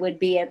husband would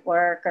be at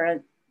work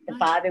or the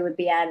father would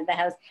be out of the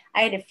house.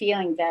 I had a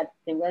feeling that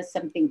there was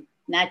something,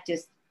 not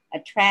just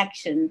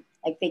attraction,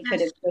 like they could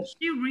have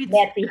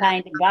met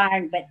behind a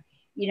barn, but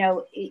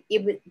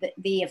it was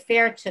the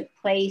affair took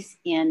place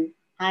in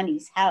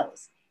Hani's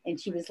house, and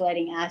she was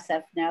letting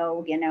Asaf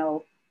know,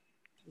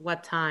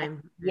 what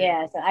time.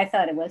 Yeah, so I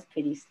thought it was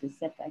pretty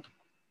specific.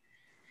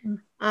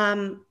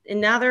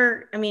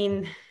 Another, I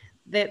mean,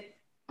 that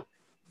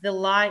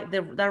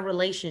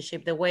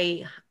relationship, the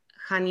way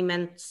Hani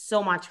meant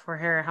so much for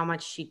her, how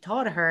much she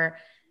taught her,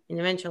 and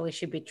eventually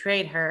she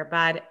betrayed her.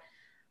 But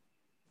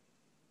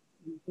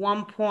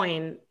one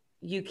point,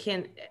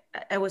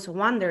 I was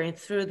wondering,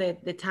 through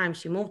the time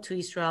she moved to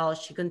Israel,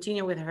 she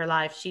continued with her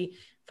life, she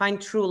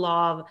find true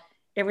love,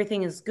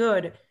 everything is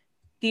good.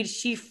 Did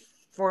she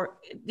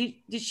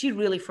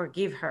really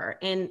forgive her?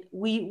 And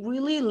we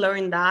really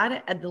learned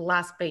that at the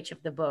last page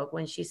of the book,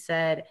 when she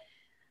said,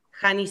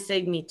 Hani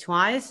saved me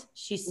twice.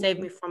 She saved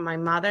me from my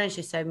mother, and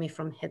she saved me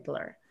from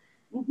Hitler.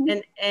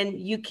 And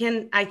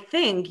I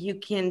think you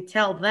can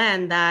tell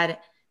then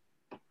that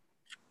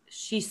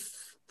she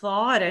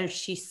thought, and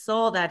she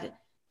saw that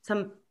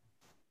some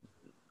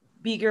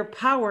bigger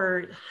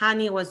power,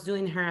 Hani was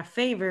doing her a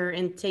favor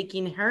and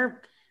taking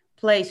her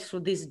place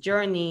through this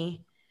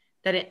journey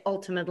that it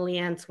ultimately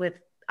ends with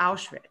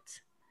Auschwitz.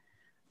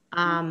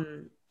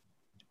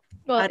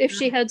 Well, if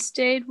she had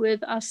stayed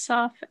with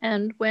Asaf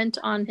and went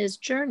on his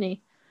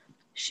journey,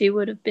 she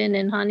would have been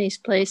in Hani's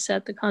place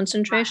at the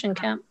concentration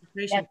camp.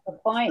 That's the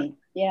point.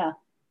 Yeah.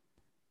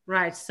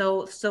 Right.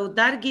 So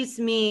that gives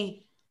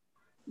me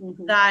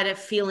that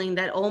feeling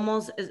that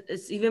almost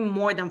is even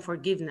more than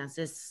forgiveness.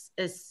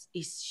 Is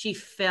she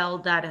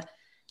felt that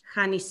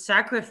Hani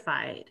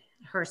sacrificed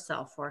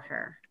herself for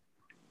her.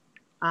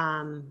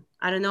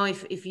 I don't know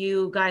if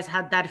you guys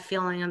had that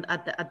feeling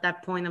at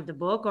that point of the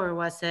book, or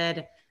was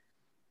it?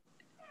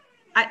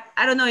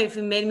 I don't know if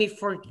it made me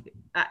forget.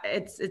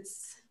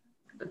 It's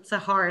a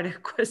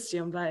hard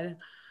question, but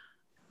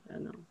I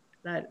don't know.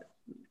 That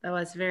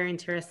was very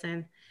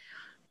interesting.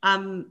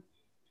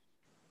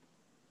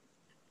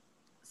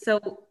 So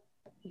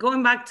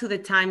going back to the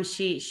time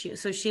she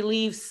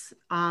leaves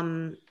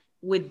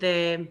with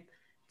the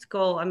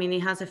skull. I mean,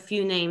 it has a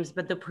few names,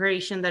 but the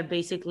operation that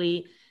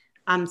basically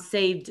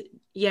saved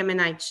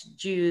Yemenite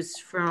Jews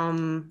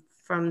from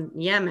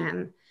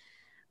Yemen.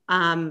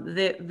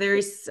 There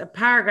is a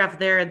paragraph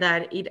there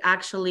that it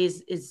actually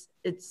it's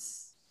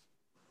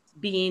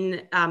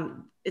being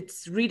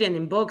it's written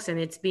in books, and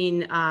it's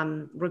been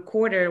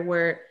recorded,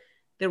 where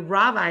the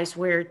rabbis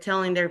were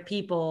telling their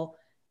people,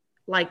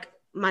 like,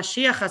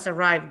 Mashiach has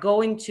arrived,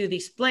 go into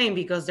this plane,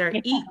 because they're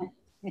eagles.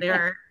 They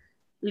are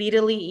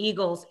literally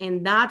eagles.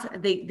 And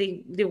that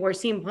they were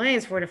seeing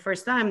planes for the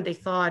first time. They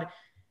thought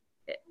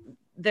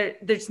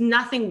there's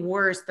nothing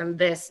worse than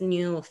this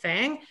new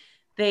thing.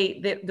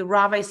 the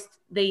rabbis,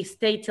 they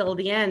stayed till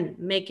the end,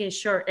 making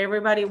sure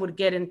everybody would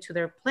get into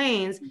their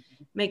planes,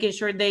 making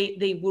sure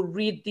they would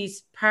read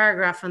this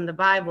paragraph in the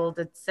Bible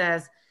that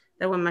says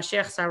that when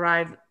Mashiach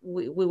arrived,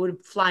 we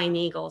would fly in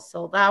eagles.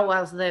 So that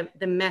was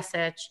the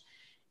message,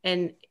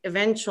 and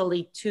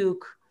eventually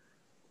took,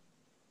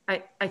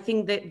 I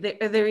think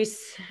that there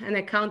is an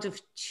account of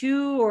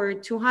 200 or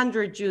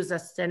 200 Jews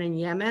that stayed in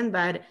Yemen,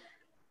 but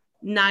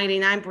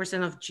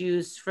 99% of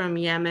Jews from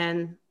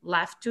Yemen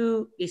left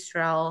to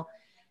Israel.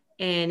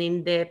 And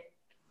in the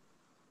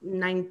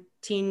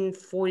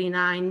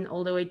 1949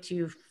 all the way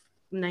to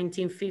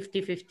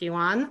 1950,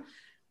 51,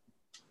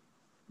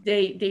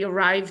 they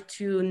arrived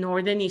to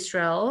northern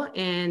Israel,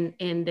 and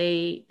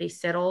they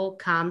settled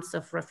camps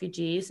of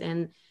refugees,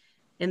 and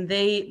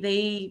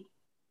they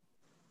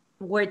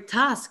were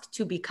tasked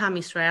to become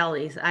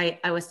Israelis.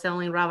 I was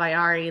telling Rabbi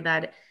Ari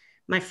that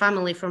my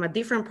family from a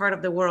different part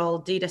of the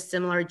world did a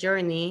similar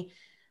journey,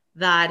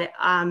 that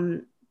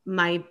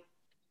my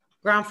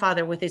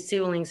grandfather with his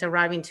siblings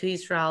arriving to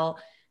Israel,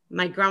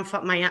 my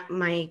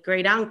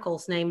great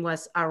uncle's name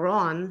was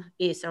Aaron,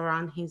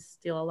 he's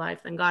still alive,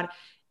 thank God.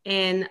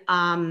 And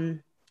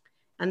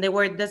they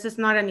were, this is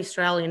not an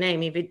Israeli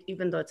name,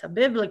 even though it's a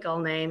biblical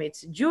name,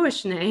 it's a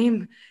Jewish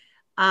name.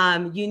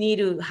 You need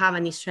to have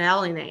an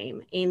Israeli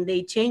name. And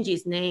they changed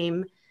his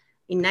name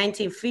in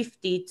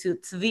 1950 to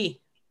Tzvi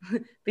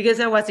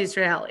because I was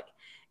Israeli.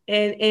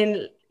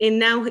 And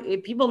now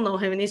people know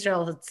him in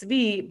Israel as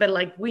Tzvi, but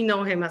like we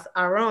know him as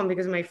Aaron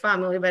because of my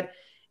family. But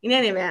in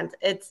any event,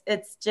 it's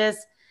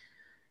just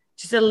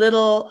a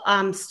little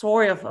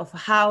story of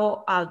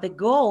how the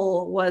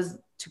goal was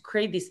to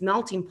create this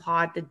melting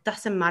pot that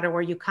doesn't matter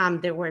where you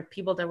come. There were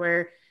people that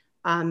were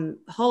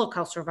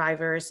Holocaust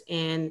survivors,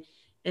 and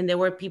there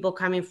were people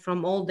coming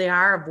from all the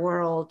Arab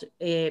world,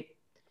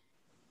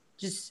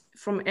 just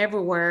from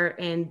everywhere,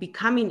 and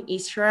becoming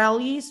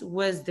Israelis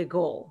was the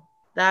goal.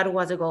 That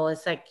was a goal.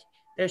 It's like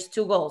there's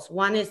two goals.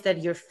 One is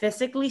that you're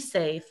physically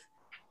safe,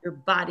 your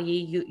body,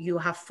 you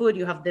have food,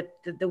 you have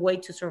the way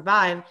to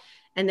survive,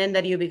 and then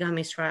that you become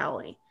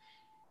Israeli.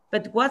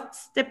 But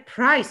what's the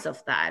price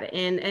of that?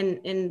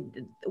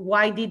 And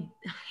why did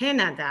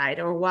Hannah die,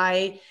 or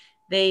why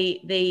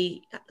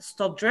they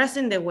stopped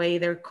dressing the way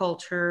their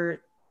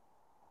culture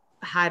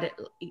had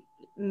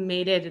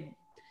made it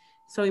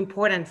so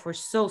important for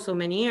so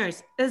many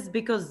years? Is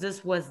because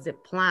this was the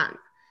plan.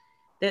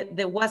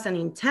 There was an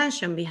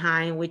intention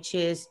behind, which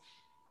is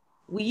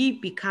we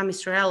become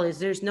Israelis.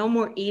 There's no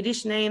more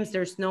Yiddish names.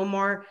 There's no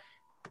more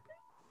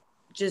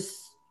just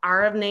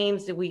Arab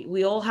names.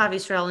 We all have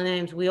Israeli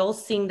names. We all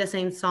sing the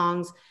same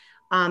songs.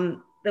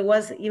 There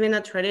was even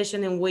a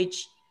tradition in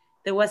which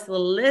there was a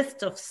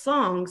list of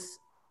songs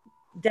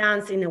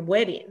danced in a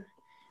wedding,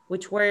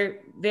 which were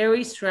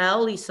very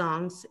Israeli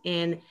songs.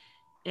 And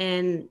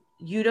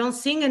you don't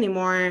sing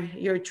anymore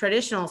your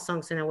traditional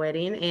songs in a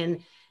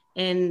wedding.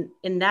 And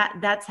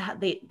that's how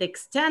the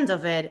extent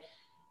of it.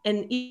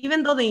 And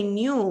even though they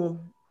knew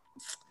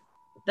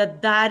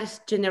that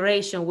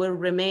generation will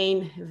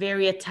remain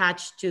very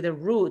attached to the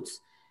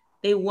roots,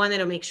 they wanted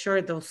to make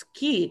sure those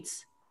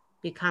kids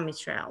become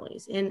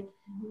Israelis. And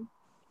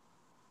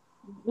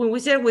when we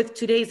say it with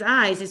today's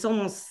eyes, it's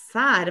almost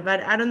sad,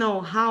 but I don't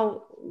know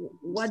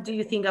what do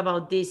you think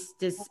about this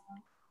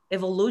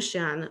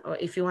evolution, or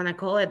if you want to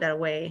call it that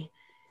way,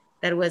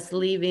 that was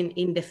living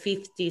in the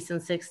 50s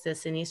and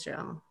 60s in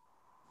Israel?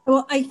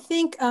 Well, I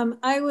think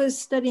I was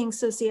studying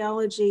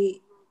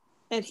sociology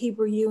at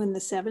Hebrew U in the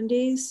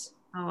 70s.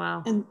 Oh,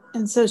 wow.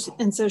 And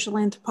social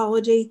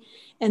anthropology.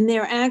 And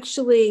there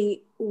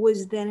actually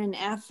was then an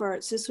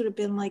effort, so this would have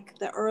been like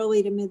the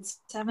early to mid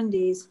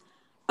 70s,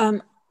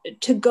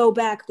 to go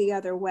back the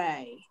other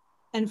way.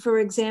 And for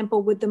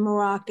example, with the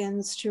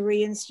Moroccans, to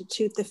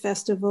reinstitute the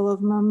festival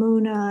of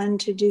Mamuna and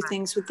to do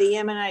things with the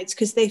Yemenites,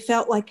 because they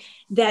felt like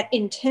that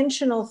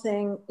intentional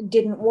thing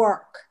didn't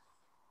work.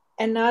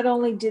 And not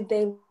only did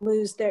they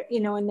lose their,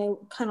 and they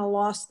kind of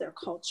lost their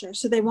culture.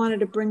 So they wanted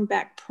to bring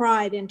back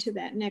pride into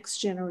that next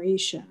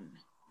generation.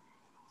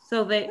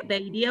 So the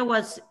idea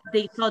was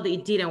they thought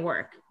it didn't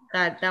work.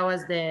 That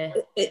was they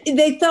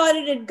thought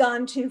it had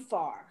gone too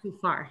far.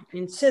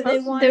 So they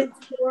wanted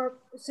to work.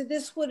 So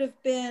this would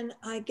have been,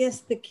 I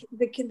guess, the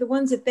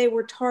ones that they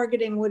were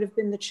targeting would have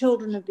been the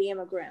children of the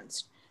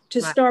immigrants,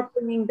 to start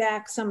bringing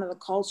back some of the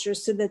culture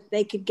so that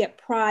they could get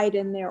pride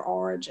in their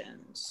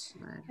origins.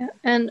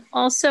 And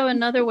also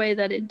another way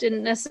that it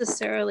didn't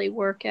necessarily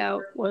work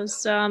out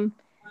was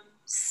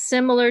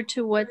similar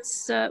to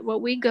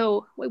what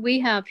we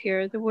have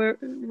here. There were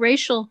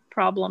racial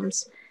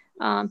problems,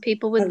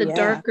 people with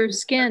darker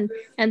skin,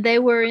 and they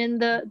were in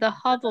the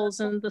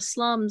hovels and the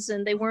slums,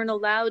 and they weren't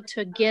allowed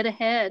to get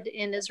ahead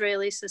in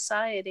Israeli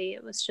society.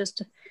 It was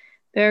just a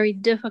very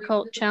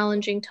difficult,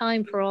 challenging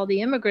time for all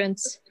the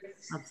immigrants.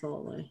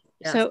 Absolutely.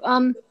 Yes.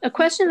 So a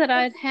question that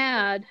I'd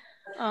had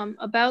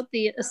about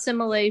the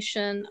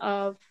assimilation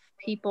of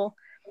people,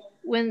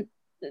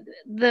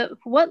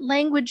 what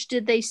language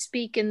did they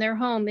speak in their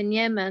home in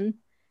Yemen,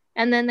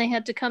 And then they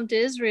had to come to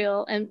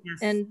Israel, and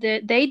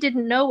they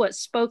didn't know what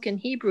spoken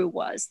Hebrew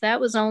was.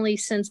 That was only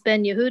since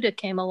Ben Yehuda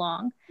came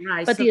along.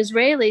 Right. But the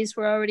Israelis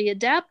were already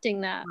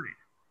adapting that. Right.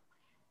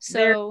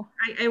 So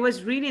I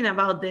was reading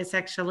about this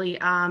actually.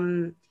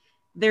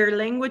 Their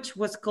language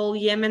was called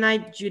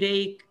Yemenite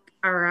Judaic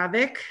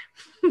Arabic.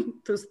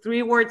 Those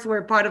 3 words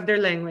were part of their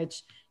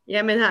language: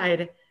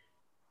 Yemenite,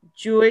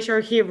 Jewish or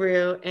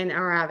Hebrew, and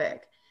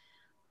Arabic.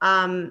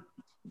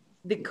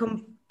 The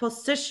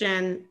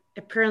composition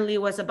apparently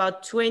was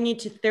about 20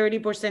 to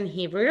 30%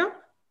 Hebrew,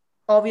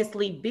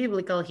 obviously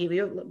biblical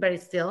Hebrew,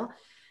 but still.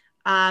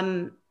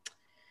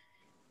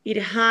 It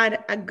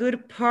had a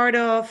good part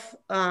of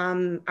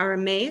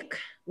Aramaic,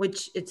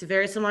 which it's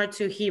very similar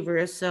to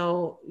Hebrew.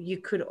 So you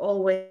could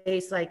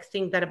always like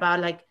think that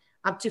about like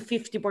up to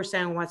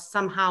 50% was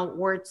somehow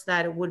words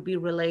that would be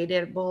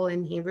relatable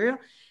in Hebrew.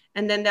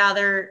 And then the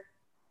other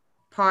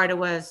part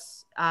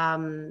was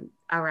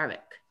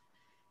Arabic.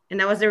 And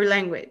that was their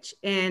language.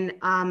 And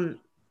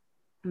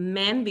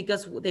men,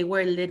 because they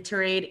were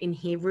literate in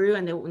Hebrew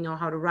and they know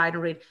how to write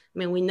and read. I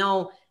mean, we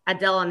know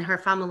Adele and her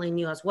family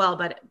knew as well,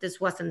 but this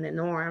wasn't the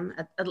norm.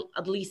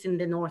 At least in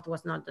the North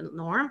was not the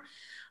norm.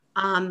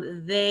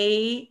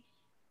 They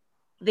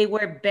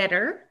were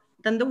better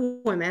than the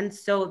women.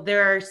 So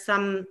there are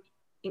some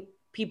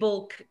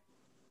people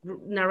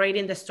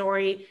narrating the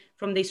story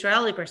from the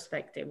Israeli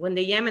perspective. When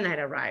the Yemenite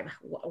arrived,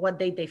 what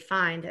did they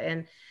find,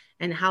 and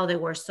how they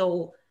were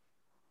so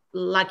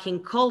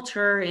lacking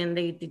culture, and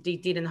they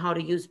didn't know how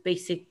to use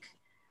basic,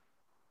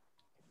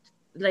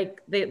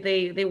 like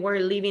they were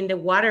leaving the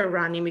water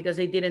running because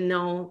they didn't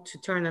know to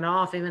turn it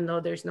off, even though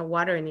there's no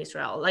water in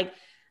Israel. Like,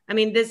 I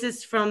mean, this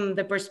is from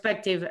the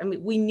perspective, I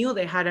mean, we knew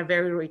they had a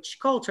very rich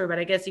culture, but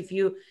I guess if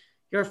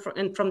you're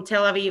from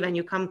Tel Aviv and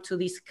you come to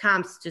these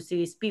camps to see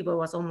these people, it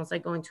was almost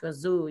like going to a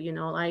zoo, you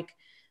know, like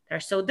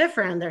they're so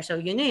different, they're so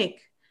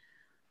unique.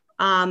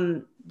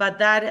 But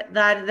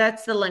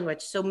that's the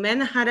language. So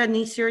men had an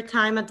easier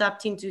time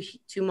adapting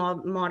to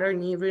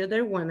modern Hebrew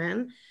than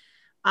women.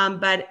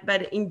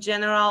 But in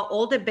general,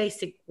 all the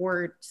basic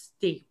words,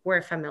 they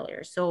were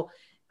familiar. So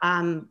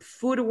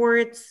food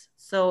words,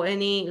 so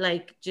any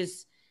like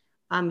just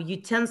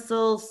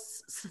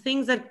utensils,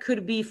 things that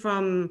could be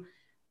from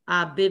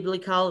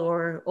biblical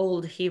or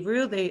old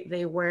Hebrew,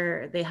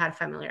 they had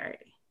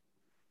familiarity.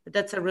 But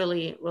that's a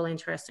really, really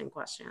interesting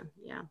question.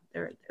 Yeah,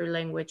 their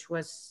language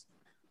was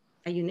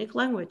a unique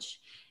language.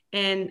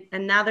 And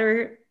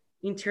another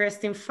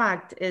interesting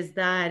fact is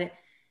that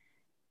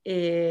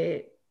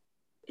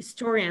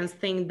historians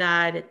think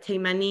that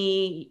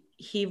Taimani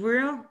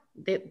Hebrew,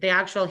 the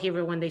actual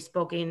Hebrew when they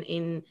spoke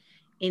in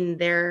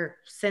their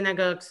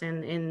synagogues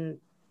and in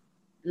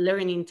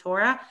learning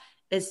Torah,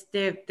 is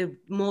the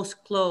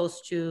most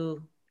close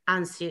to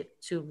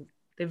the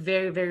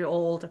very, very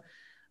old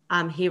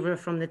Hebrew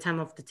from the time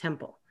of the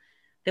temple.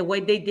 The way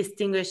they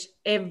distinguish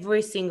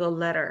every single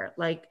letter,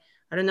 like,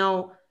 I don't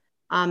know,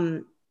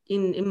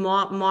 in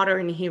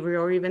modern Hebrew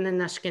or even in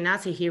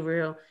Ashkenazi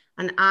Hebrew,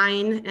 an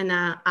Ayin and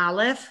an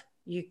Aleph,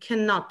 you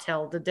cannot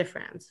tell the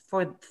difference.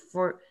 For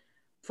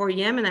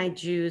Yemenite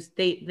Jews,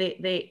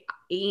 they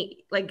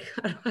like,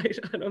 I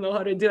don't know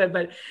how to do it,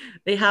 but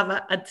they have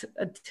a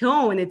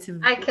tone.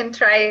 I can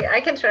try.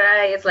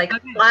 It's like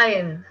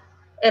lion,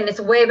 and it's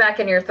way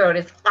back in your throat.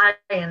 It's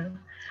lion.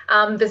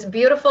 This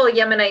beautiful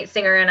Yemenite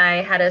singer and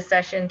I had a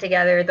session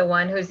together. The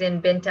one who's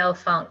in Bint El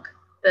Funk,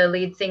 the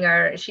lead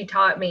singer, she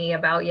taught me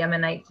about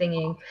Yemenite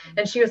singing,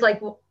 and she was like,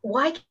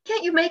 why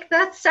can't you make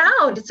that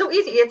sound? It's so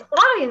easy. It's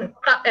lion.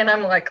 And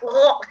I'm like,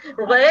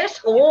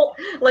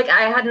 like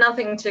I had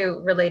nothing to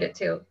relate it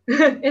to.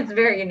 It's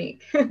very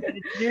unique.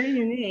 It's very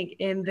unique.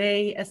 And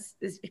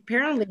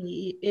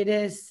apparently it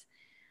is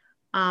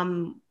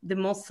the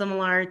most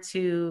similar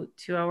to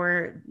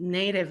our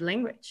native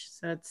language.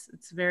 So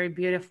it's very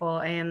beautiful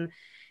and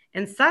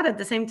sad at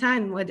the same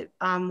time. What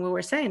we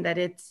were saying, that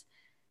it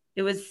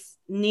was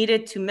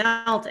needed to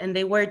melt, and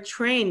they were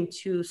trained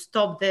to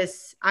stop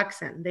this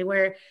accent. They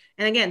were,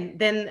 and again,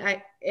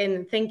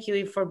 and thank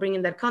you for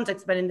bringing that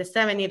context, but in the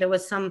 70s, there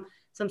was some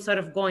sort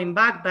of going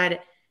back.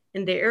 But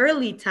in the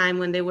early time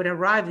when they would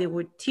arrive, they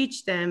would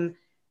teach them,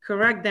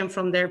 correct them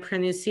from their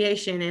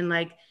pronunciation, and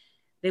like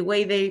the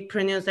way they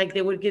pronounce, like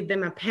they would give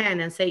them a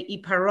pen and say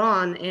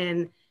iparon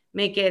and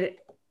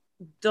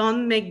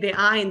don't make the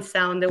ayin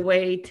sound the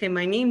way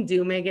Temanim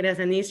do, make it as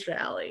an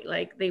Israeli.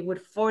 Like they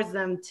would force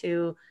them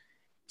to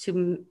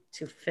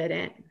fit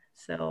in.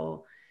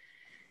 So,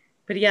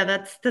 but yeah,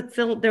 that's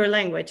their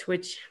language,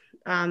 which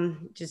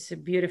just a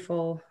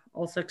beautiful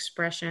also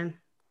expression.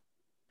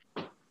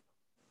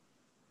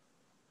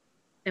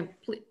 And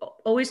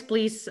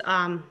please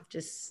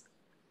just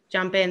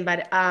jump in.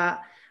 But I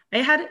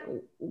had,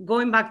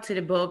 going back to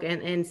the book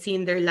and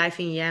seeing their life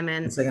in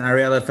Yemen. One second,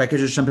 Ariela, if I could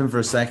just jump in for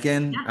a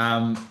second.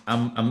 Yeah.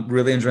 I'm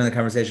really enjoying the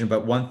conversation,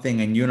 but one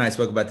thing, and you and I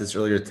spoke about this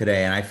earlier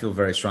today, and I feel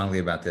very strongly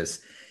about this.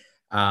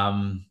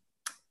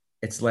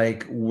 It's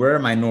like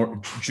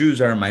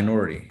Jews are a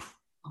minority,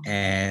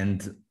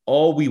 and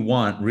all we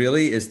want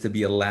really is to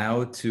be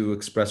allowed to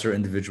express our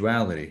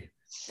individuality.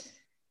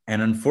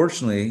 And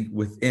unfortunately,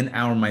 within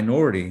our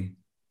minority,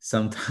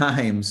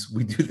 sometimes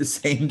we do the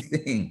same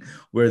thing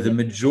where the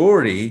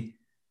majority,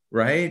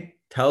 right,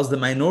 tells the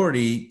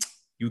minority,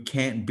 you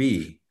can't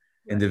be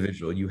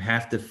individual. You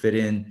have to fit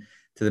in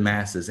to the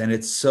masses. And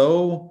it's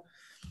so,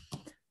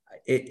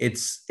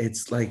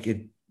 it's like,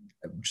 it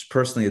just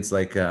personally, it's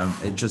like,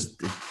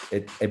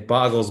 it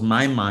boggles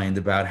my mind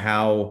about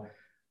how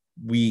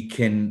we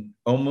can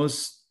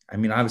almost, I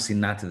mean, obviously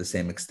not to the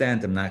same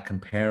extent. I'm not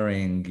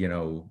comparing,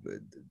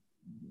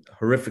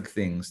 horrific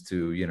things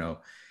to,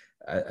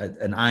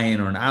 an ayin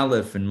or an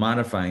aleph and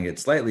modifying it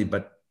slightly,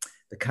 but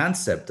the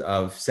concept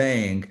of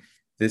saying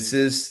this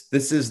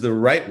is the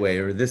right way,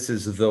 or this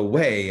is the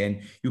way,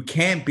 and you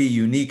can't be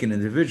unique and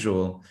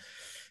individual.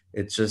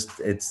 It's just,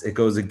 it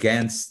goes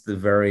against the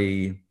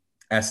very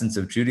essence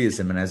of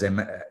Judaism. And as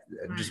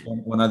just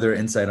one other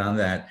insight on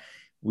that,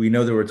 we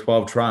know there were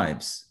 12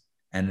 tribes,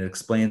 and it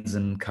explains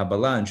in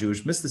Kabbalah and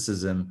Jewish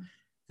mysticism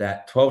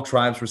that 12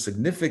 tribes were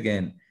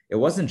significant. It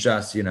wasn't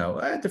just,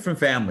 different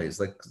families.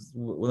 Like,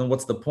 well, then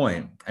what's the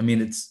point? I mean,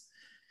 it's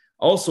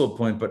also a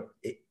point, but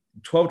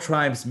 12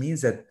 tribes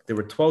means that there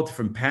were 12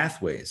 different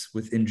pathways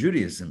within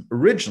Judaism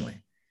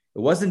originally. It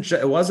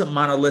wasn't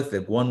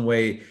monolithic, one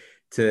way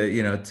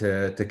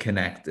to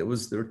connect. There were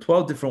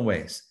 12 different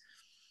ways.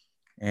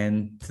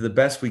 And to the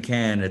best we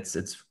can,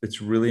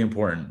 it's really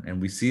important.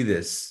 And we see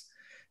this.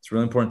 It's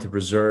really important to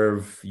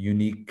preserve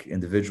unique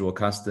individual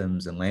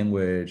customs and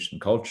language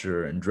and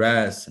culture and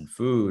dress and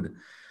food.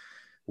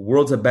 The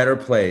world's a better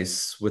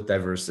place with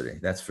diversity.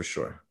 That's for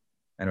sure.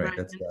 Anyway,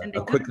 that's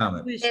a quick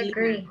comment. I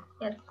agree.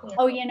 Yes.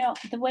 Oh,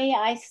 the way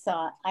I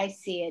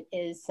see it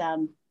is,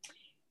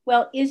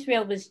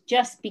 Israel was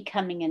just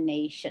becoming a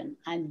nation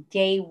on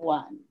day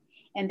one.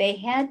 And they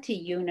had to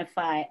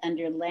unify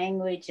under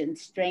language and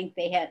strength.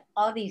 They had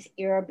all these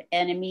Arab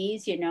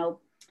enemies,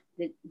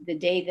 the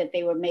day that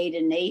they were made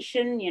a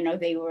nation,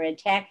 they were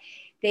attacked.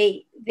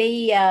 I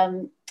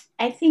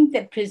think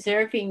that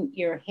preserving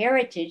your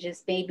heritage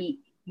is maybe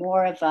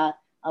more of a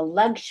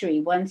luxury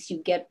once you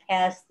get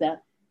past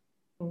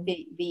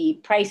the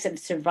price of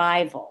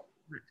survival.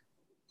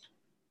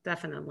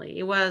 Definitely.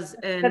 It was.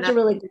 That's a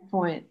really good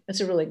point.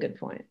 That's a really good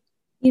point.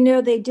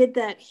 They did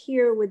that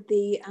here with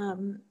the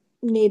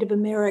Native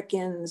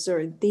Americans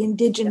or the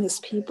indigenous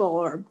people,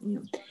 or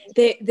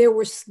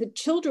the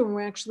children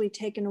were actually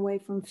taken away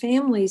from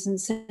families and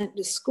sent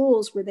to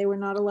schools where they were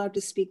not allowed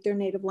to speak their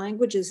native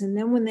languages. And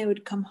then when they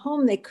would come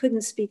home, they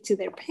couldn't speak to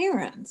their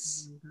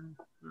parents.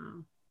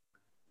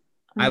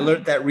 I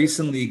learned that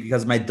recently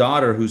because my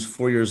daughter, who's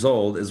 4 years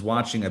old, is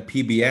watching a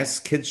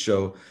PBS kids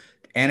show,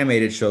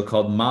 animated show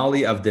called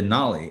Molly of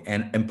Denali,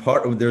 and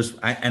part of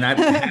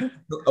I've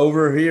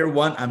over here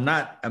one. I'm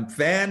a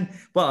fan.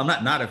 Well,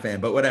 I'm not a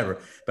fan, but whatever.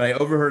 But I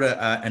overheard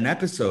an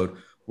episode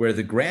where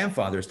the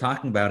grandfather is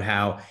talking about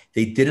how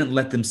they didn't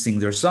let them sing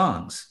their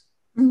songs,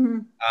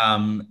 and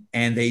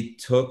they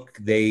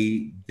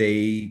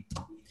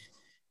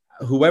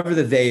whoever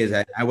the they is,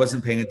 I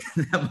wasn't paying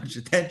that much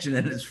attention,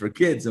 and it's for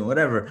kids and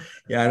whatever.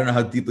 Yeah, I don't know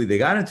how deeply they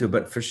got into it,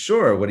 but for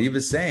sure, what he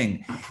was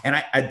saying.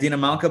 And Dina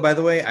Malka, by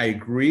the way, I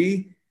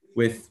agree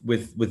with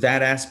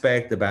that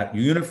aspect about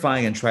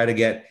unifying and try to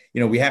get,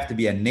 we have to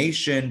be a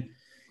nation,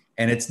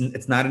 and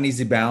it's not an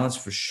easy balance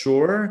for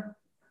sure,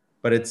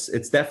 but it's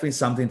definitely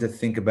something to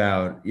think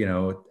about,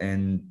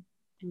 and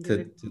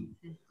to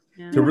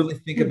really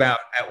think about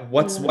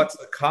what's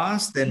the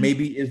cost, and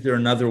maybe is there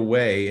another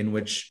way in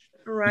which.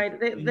 Right.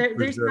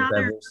 There's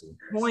another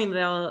point,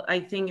 though, I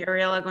think,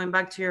 Ariela, going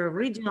back to your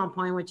original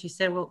point, which you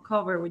said we'll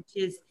cover, which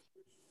is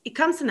it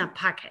comes in a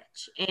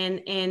package.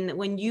 And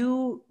when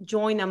you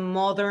join a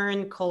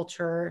modern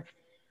culture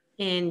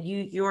and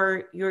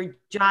you're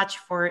judged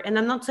for, and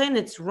I'm not saying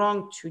it's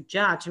wrong to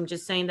judge, I'm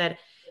just saying that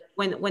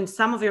when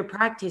some of your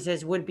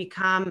practices would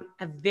become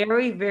a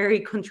very, very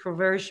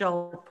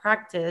controversial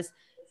practice,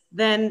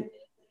 then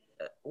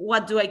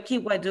what do I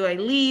keep? What do I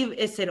leave?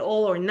 Is it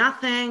all or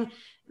nothing?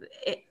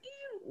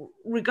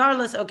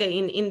 Regardless, okay,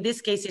 in this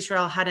case,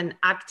 Israel had an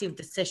active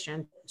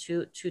decision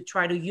to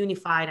try to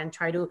unify it and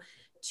try to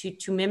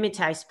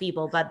mimetize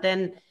people. But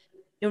then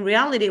in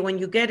reality, when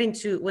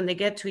they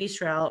get to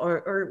Israel,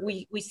 or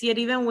we see it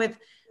even with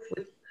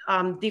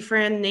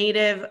different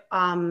native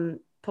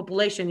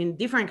population in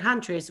different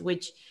countries,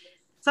 which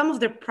some of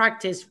the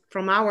practice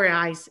from our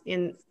eyes,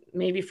 in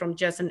maybe from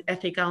just an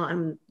ethical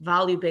and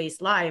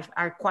value-based life,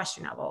 are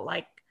questionable.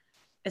 Like,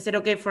 is it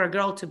okay for a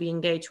girl to be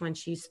engaged when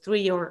she's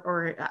 3,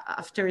 or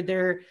after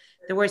they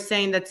were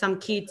saying that some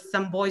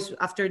boys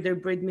after their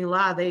Brit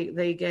Milah,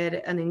 they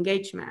get an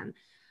engagement?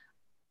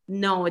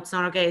 No, it's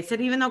not okay. Is it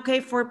even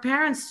okay for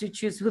parents to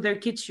choose who their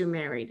kids should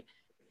marry?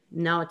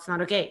 No, it's not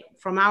okay.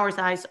 From our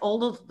eyes,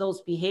 all of those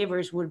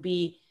behaviors would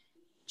be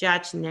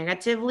judged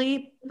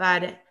negatively,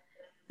 but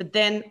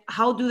then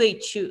how do they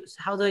choose?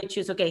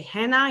 Okay,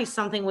 henna is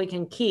something we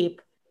can keep,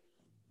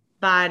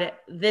 but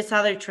these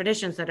other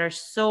traditions that are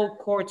so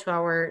core to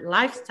our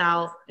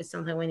lifestyle is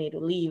something we need to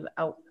leave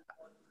out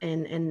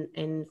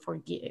and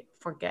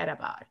forget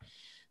about.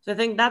 So I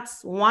think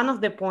that's one of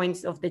the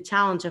points of the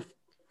challenge of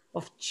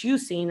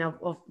choosing,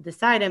 of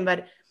deciding.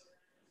 But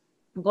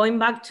going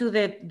back to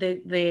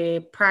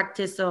the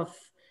practice of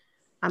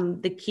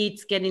the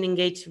kids getting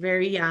engaged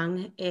very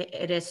young,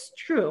 it is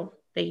true.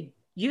 They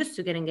used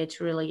to get engaged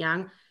really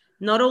young.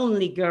 Not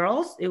only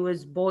girls, it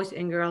was boys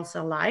and girls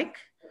alike.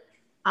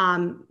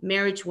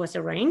 Marriage was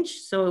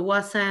arranged. So it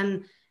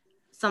wasn't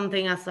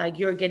something as like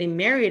you're getting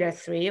married at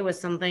 3. It was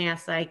something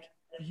as like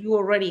you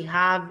already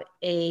have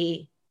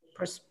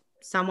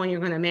someone you're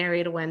going to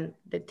marry when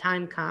the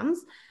time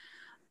comes.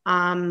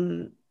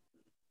 Again,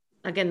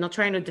 not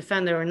trying to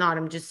defend it or not.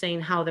 I'm just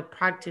saying how the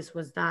practice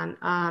was done.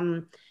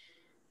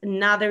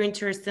 Another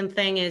interesting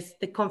thing is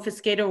the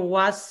confiscator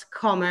was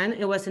common.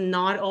 It was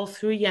not all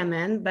through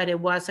Yemen, but it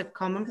was a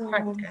common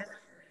practice.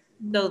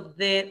 So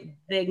the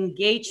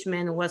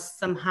engagement was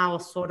somehow a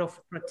sort of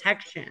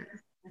protection.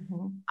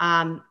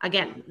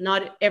 Again,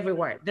 not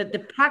everywhere.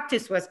 The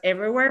practice was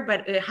everywhere,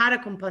 but it had a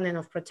component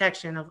of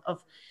protection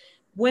of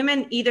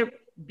women either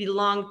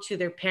belong to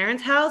their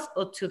parents' house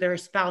or to their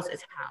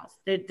spouse's house.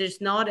 There's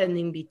not an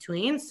in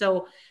between.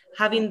 So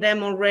having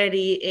them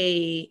already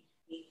a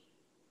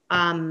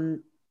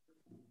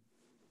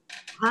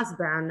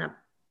husband, a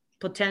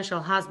potential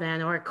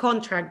husband, or a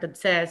contract that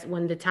says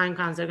when the time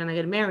comes they're going to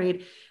get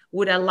married,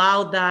 would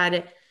allow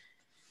that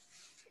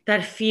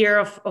fear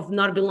of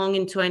not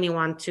belonging to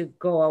anyone to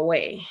go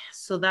away.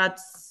 So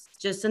that's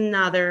just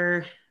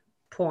another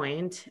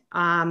point.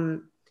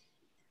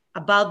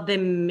 About the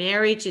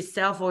marriage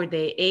itself or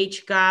the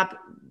age gap,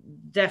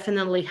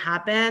 definitely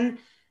happened.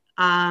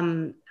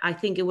 I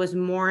think it was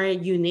more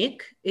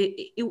unique.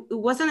 It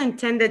wasn't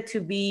intended to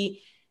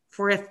be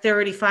for a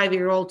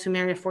 35-year-old to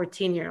marry a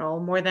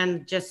 14-year-old, more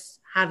than just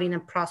having a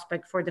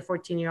prospect for the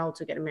 14-year-old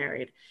to get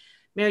married.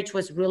 Marriage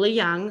was really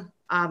young.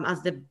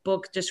 As the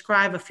book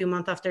described, a few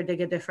months after they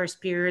get their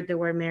first period, they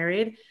were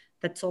married.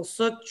 That's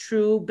also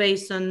true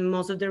based on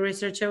most of the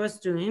research I was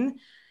doing.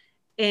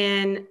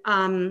 And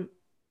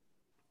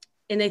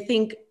I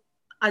think,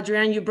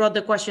 Adrienne, you brought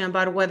the question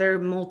about whether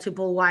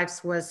multiple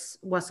wives was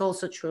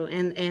also true.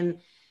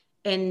 And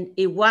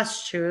it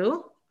was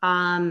true.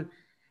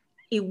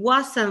 It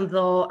wasn't,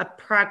 though, a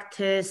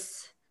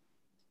practice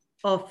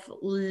of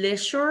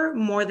leisure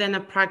more than a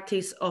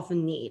practice of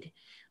need.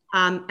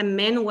 A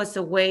man was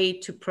a way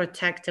to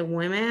protect a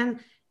woman.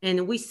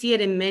 And we see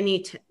it in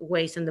many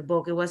ways in the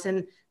book. It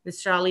wasn't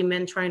necessarily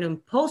men trying to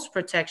impose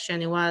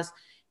protection. It was,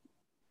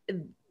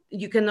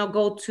 you cannot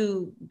go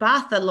to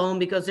bath alone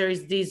because there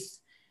is this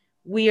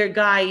weird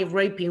guy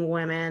raping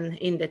women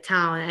in the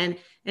town.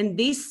 And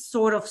these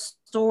sort of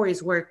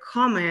stories were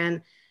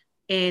common,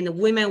 and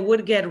women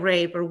would get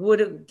raped or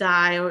would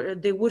die, or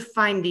they would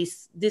find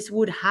this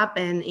would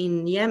happen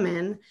in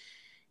Yemen.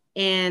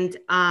 And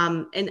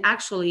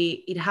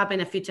actually it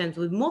happened a few times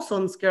with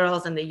Muslim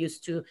girls, and they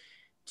used to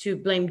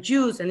blame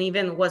Jews, and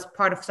even was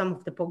part of some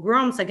of the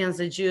pogroms against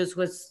the Jews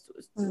was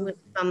with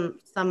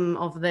some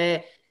of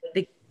the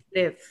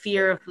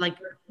fear of like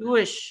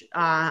Jewish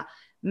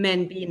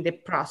men being the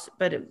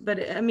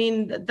but I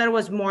mean that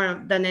was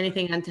more than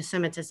anything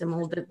anti-Semitism,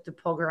 all the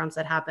pogroms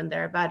that happened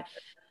there. But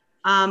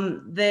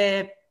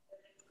the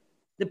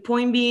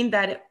point being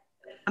that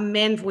a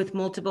man with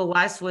multiple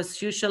wives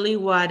was usually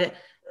what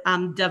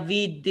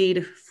David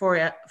did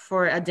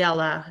for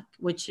Adela,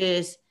 which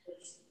is,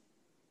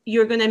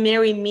 you're going to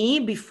marry me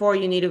before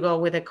you need to go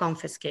with a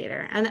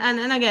confiscator. And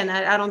again,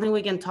 I don't think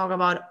we can talk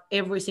about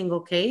every single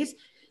case.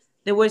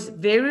 There was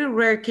very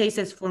rare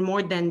cases for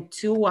more than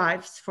 2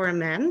 wives for a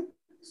man.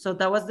 So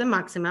that was the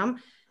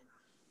maximum.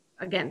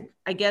 Again,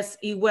 I guess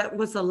it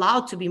was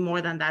allowed to be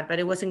more than that, but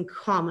it wasn't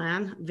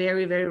common,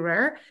 very, very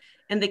rare.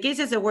 And the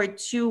cases that were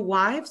 2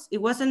 wives,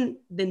 it wasn't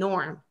the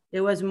norm.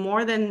 It was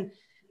more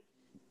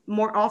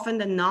often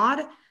than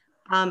not,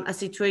 a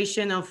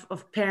situation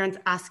of parents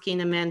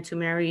asking a man to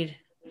marry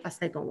a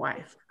second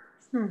wife.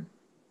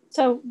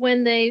 So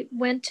when they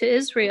went to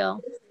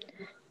Israel,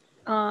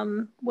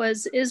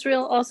 was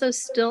Israel also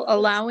still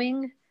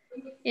allowing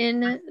in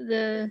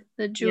the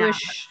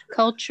Jewish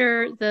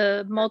culture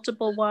the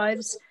multiple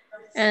wives,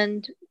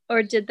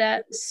 or did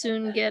that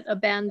soon get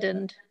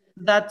abandoned?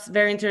 That's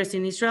very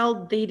interesting.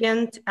 Israel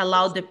didn't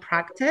allow the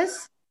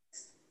practice.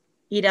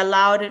 It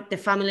allowed the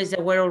families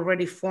that were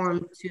already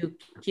formed to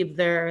keep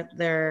their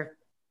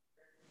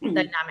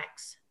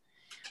dynamics.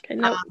 Okay,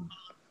 no.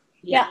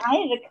 Yeah, I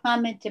had a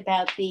comment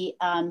about the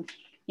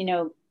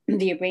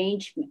the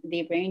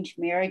arranged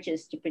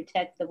marriages to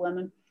protect the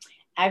woman.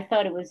 I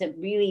thought it was a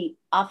really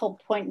awful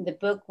point in the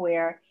book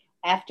where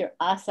after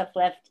Asaf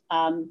left,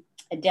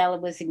 Adela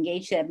was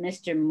engaged to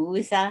Mr.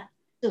 Musa.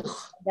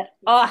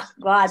 Oh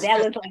God, that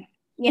was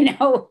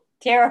like,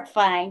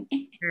 terrifying.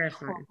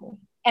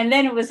 And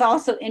then it was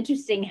also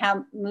interesting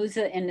how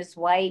Musa and his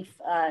wife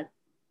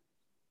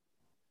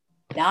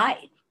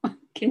died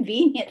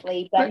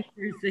conveniently. But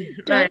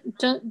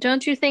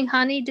don't you think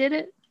Honey did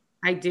it?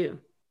 I do.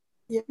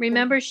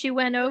 Remember, she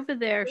went over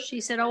there.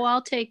 She said, "Oh,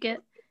 I'll take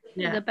it."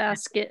 Yeah. The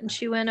basket, and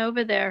she went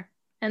over there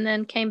and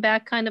then came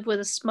back kind of with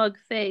a smug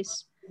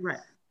face. Right.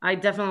 I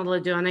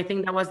definitely do. And I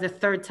think that was the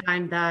 3rd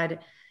time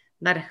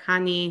that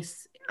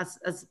Hani's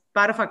as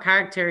part of a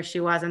character she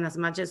was, and as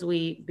much as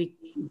we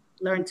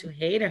learned to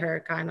hate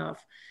her, kind of.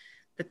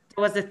 It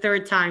was the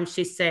third time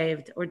she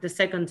saved, or the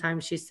second time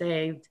she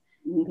saved,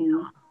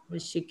 when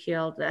she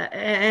killed.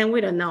 And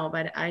we don't know,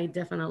 but I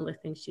definitely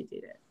think she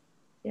did it.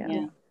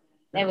 Yeah.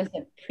 That was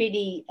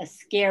a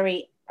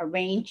scary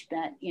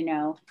arrangement, you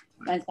know.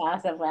 Once I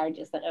was there, I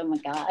just thought, oh my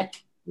God.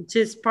 Which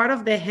is part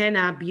of the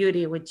henna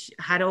beauty, which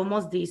had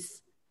almost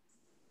this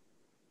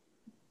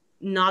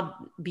not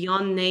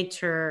beyond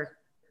nature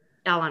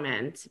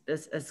element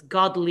as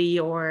godly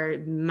or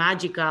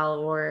magical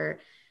or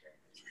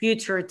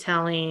future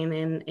telling,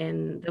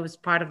 and that was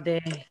part of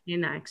the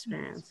henna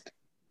experience.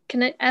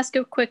 Can I ask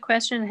a quick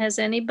question? Has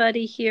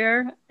anybody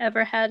here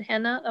ever had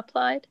henna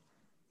applied?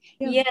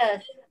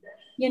 Yes.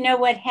 You know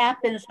what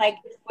happens, like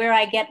where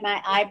I get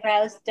my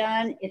eyebrows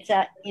done, it's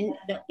the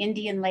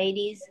Indian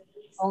ladies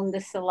own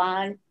the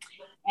salon,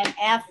 and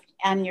after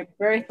on your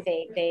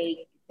birthday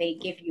they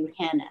give you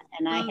henna,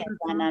 and I had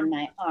one on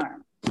my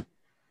arm.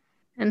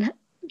 And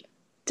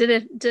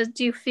do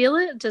you feel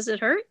it? Does it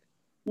hurt?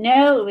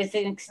 No, it was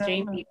an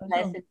extremely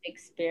pleasant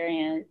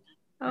experience.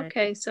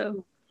 Okay,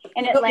 so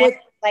and it lasted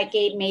like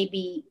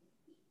maybe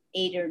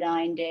 8 or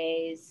 9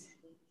 days.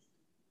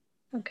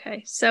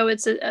 Okay, so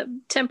it's a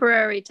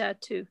temporary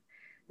tattoo.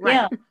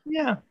 Right.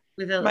 Yeah.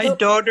 My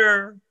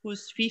daughter,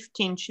 who's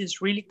 15,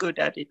 she's really good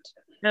at it.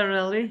 Oh,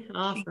 really?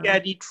 Awesome. She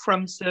got it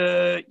from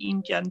the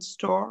Indian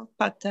store,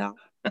 Pata.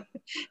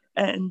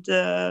 And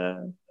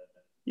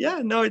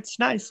it's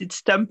nice.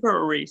 It's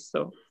temporary,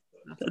 so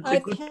that's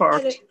a good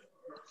part.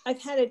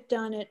 I've had it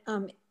done at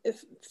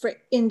for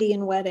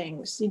Indian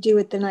weddings. You do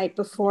it the night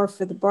before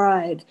for the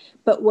bride.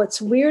 But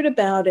what's weird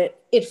about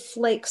it, it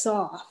flakes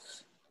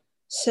off.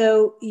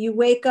 So you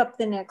wake up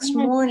the next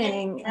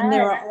morning and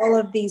there are all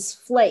of these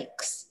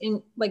flakes,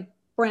 in like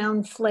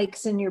brown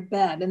flakes in your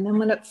bed. And then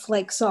when it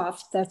flakes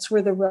off, that's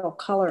where the real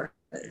color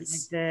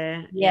is.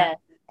 Yeah.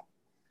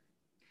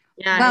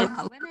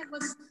 Well, when I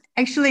was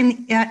actually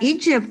in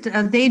Egypt,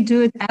 they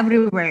do it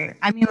everywhere.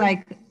 I mean,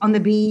 like on the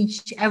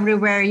beach,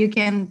 everywhere. You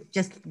can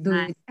just do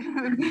it.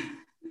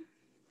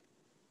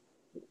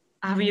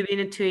 Have you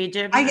been to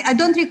Egypt? I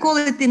don't recall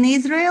it in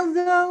Israel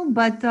though,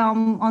 but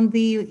on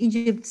the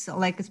Egypt,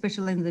 like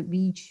especially in the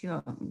beach,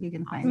 you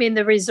can find. I mean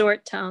the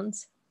resort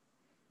towns.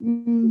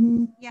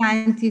 Mm-hmm. Yeah,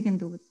 and you can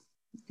do it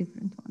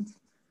different ones.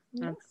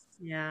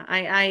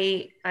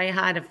 I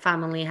had a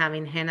family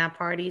having henna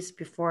parties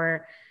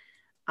before,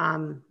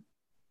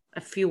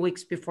 a few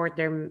weeks before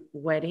their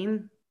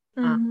wedding.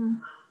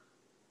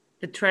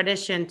 The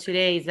tradition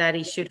today is that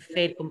it should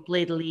fade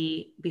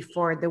completely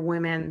before the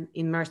women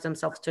immerse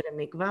themselves to the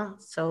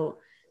mikvah. So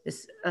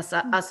it's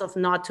as of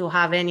not to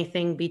have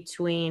anything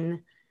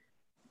between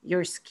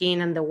your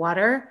skin and the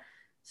water.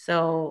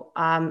 So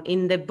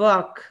in the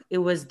book, it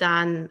was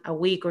done a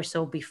week or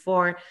so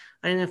before.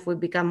 I don't know if we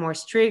become more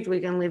strict.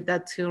 We can leave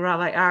that to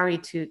Rabbi Ari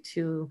to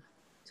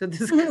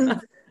discuss.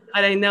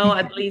 But I know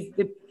at least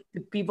the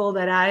people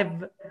that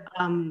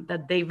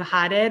that they've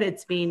had it,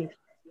 it's been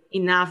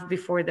enough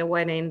before the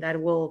wedding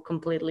that will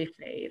completely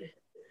fade.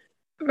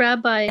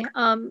 Rabbi,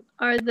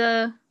 are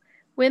the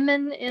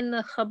women in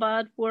the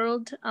Chabad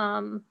world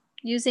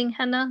using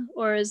henna,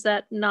 or is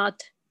that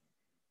not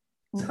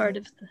part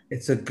of the...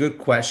 It's a good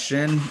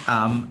question.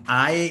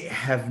 I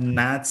have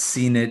not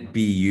seen it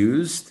be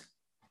used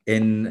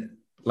in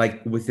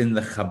like within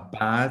the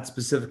Chabad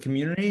specific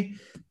community,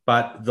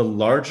 but the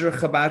larger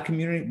Chabad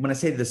community, when I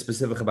say the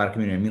specific Chabad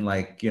community, I mean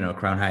like,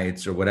 Crown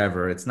Heights or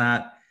whatever. It's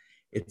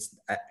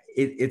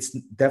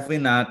definitely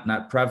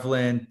not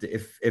prevalent.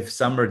 If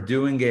some are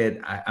doing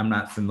it, I'm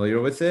not familiar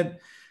with it.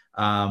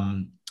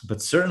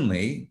 But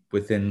certainly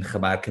within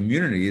Chabad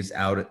communities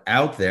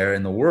out there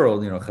in the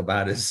world,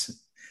 Chabad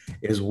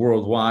is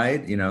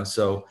worldwide,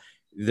 so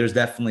there's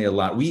definitely a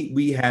lot.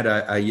 We had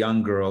a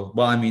young girl.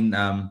 Well, I mean,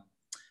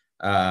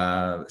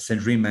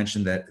 Sandrine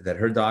mentioned that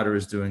her daughter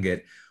is doing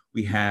it.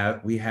 We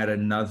had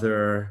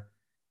another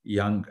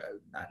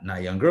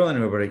not young girl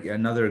anymore, but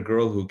another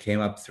girl who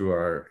came up through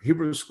our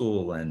Hebrew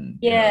school, and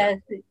yes.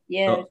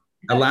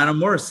 Alana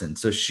Morrison.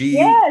 So she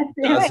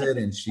does it,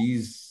 and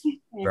she's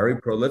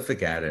very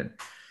prolific at it.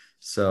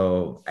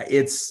 So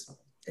it's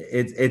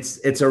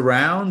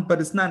around, but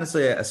it's not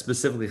necessarily a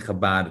specifically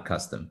Chabad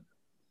custom.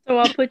 So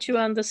I'll put you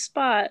on the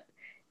spot.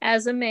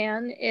 As a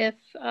man, if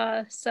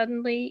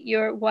suddenly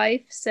your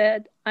wife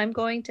said, "I'm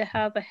going to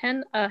have a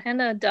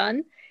henna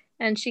done,"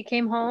 and she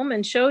came home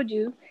and showed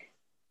you,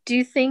 do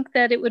you think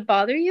that it would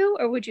bother you,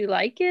 or would you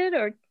like it,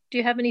 or do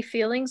you have any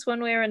feelings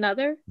one way or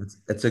another?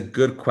 It's a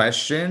good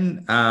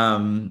question.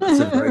 It's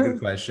a very good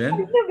question.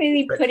 You're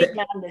really putting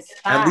me on the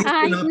spot.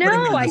 I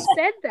know, I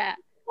said that.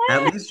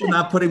 At least you're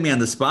not putting me on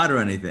the spot or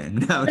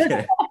anything. No,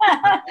 okay.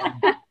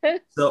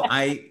 So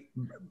you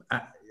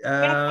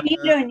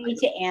don't need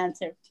to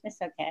answer.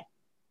 It's okay.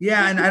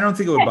 Yeah, and I don't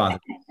think it would bother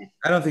me.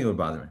 I don't think it would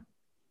bother me.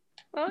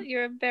 Well,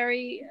 you're a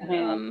very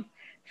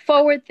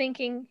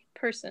forward-thinking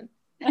person.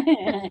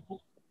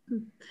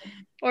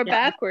 Or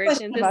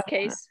backwards in this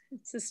case.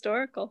 It's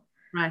historical.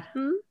 Right.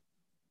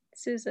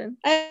 Susan.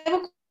 I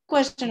have a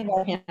question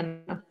about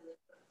henna.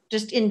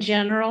 just in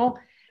general.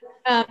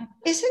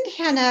 Isn't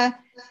henna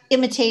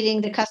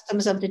imitating the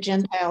customs of the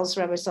Gentiles,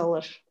 Rabbi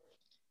Solish?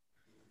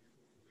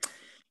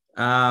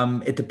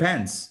 It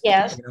depends.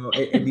 Yes. You know,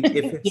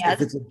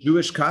 if it's a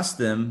Jewish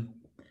custom,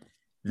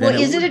 then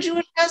is it a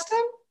Jewish custom?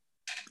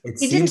 It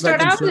didn't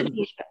start out with a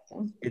Jewish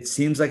custom. It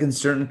seems like in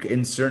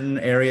certain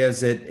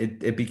areas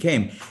it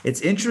became.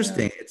 It's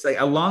interesting. Yeah. It's like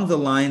along the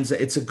lines.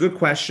 It's a good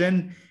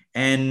question,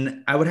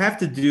 and I would have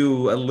to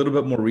do a little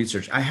bit more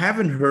research. I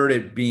haven't heard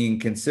it being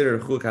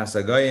considered chuk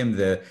hasagayim,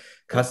 the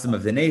custom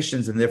of the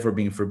nations, and therefore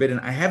being forbidden.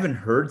 I haven't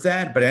heard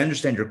that, but I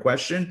understand your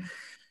question.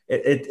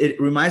 It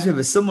reminds me of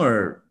a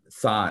similar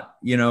thought,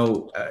 you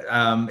know,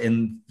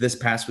 in this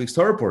past week's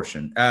Torah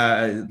portion.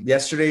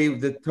 Yesterday,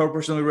 the Torah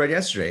portion we read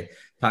yesterday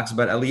talks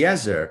about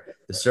Eliezer,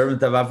 the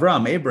servant of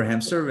Avram,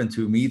 Abraham's servant,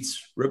 who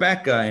meets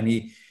Rebecca, and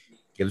he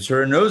gives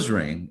her a nose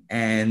ring.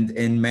 And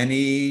in many,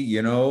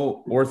 you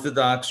know,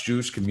 Orthodox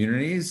Jewish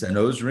communities, a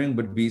nose ring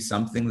would be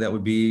something that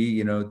would be,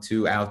 you know,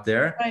 too out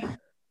there. Right.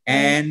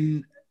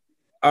 And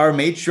our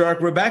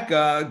matriarch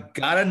Rebecca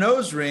got a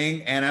nose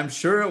ring, and I'm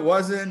sure it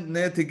wasn't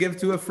to give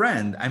to a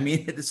friend. I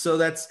mean,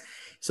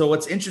 so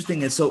what's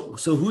interesting is, so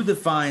who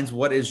defines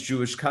what is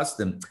Jewish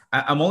custom?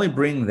 I'm only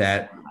bringing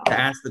that to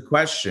ask the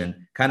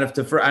question, kind of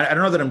I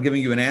don't know that I'm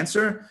giving you an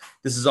answer.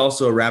 This is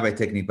also a rabbi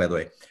technique, by the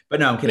way. But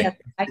no, I'm kidding. Yeah,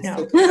 I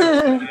know.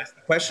 Ask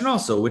the question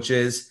also, which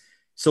is,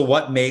 so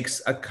what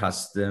makes a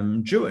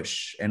custom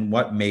Jewish and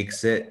what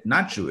makes it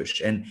not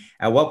Jewish? And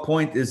at what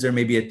point is there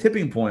maybe a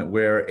tipping point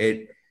where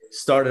it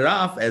started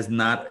off as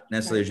not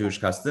necessarily a Jewish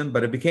custom,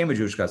 but it became a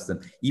Jewish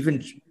custom,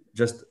 even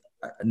just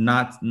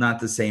not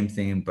the same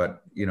thing,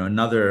 but, you know,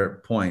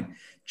 another point.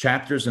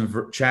 Chapter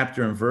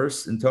and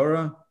verse in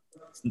Torah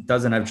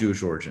doesn't have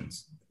Jewish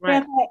origins.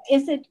 Right.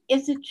 Is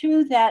it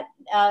true that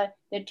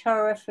the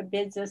Torah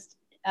forbids us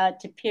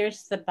to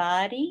pierce the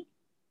body?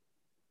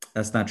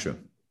 That's not true.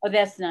 Oh,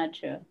 that's not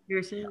true.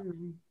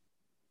 Piercing.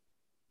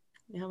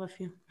 We have a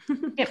few.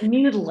 You can't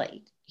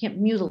mutilate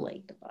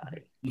the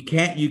body.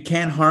 You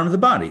can't harm the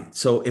body.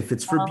 So if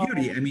it's for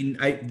beauty, I mean,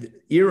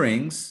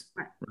 earrings,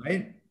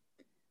 right,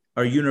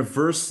 are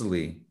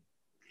universally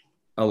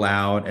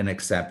allowed and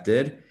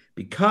accepted,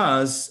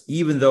 because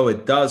even though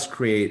it does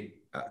create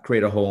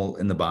a hole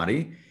in the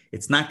body,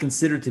 it's not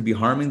considered to be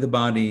harming the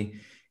body.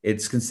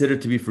 It's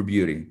considered to be for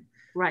beauty.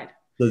 Right.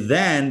 So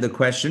then the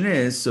question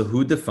is, so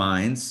who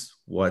defines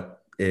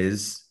what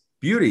is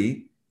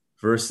beauty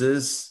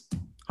versus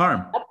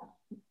harm?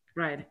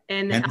 Right.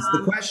 And it's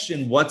the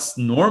question, what's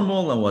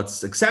normal and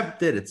what's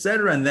accepted, et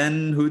cetera. And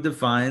then who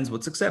defines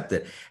what's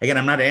accepted? Again,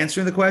 I'm not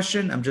answering the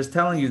question. I'm just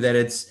telling you that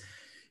it's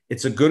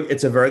a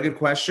very good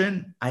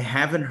question. I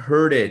haven't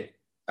heard it,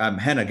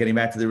 Henna, getting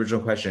back to the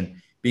original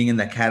question, being in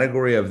the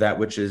category of that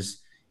which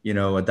is, you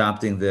know,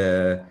 adopting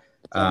the,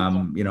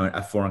 you know,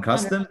 a foreign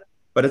custom,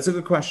 but it's a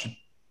good question.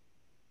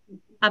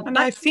 And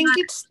I think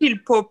it's still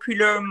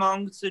popular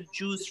among the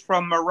Jews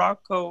from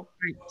Morocco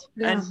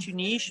and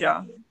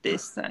Tunisia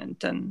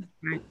descent. And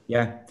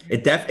yeah,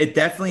 it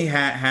definitely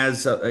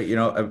has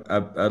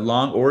a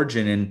long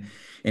origin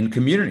in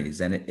communities,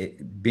 and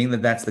it being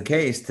that that's the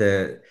case,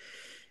 to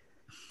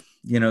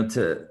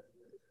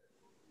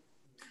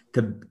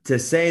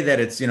say that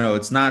it's, you know,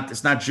 it's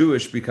not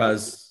Jewish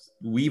because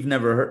we've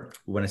never heard,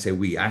 when I say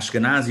we,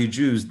 Ashkenazi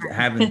Jews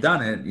haven't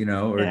done it, you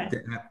know, or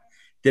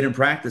didn't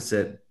practice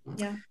it.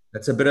 Yeah.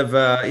 That's a bit of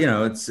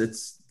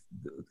it's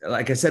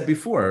like I said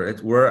before,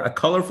 we're a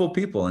colorful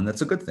people, and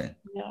that's a good thing.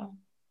 Yeah,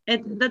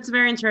 that's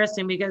very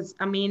interesting, because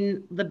I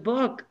mean, the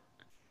book,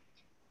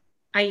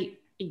 I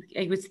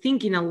was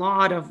thinking a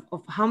lot of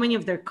how many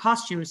of their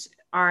costumes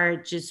are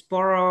just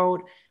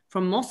borrowed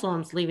from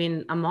Muslims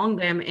living among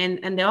them,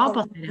 and the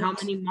opposite, how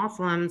many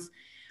Muslims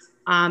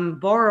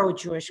borrow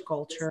Jewish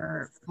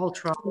cultural.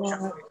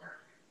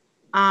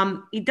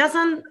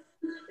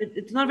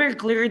 It's not very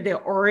clear the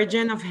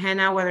origin of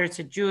henna, whether it's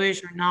a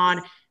Jewish or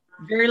not.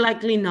 Very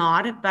likely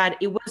not, but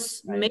it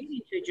was made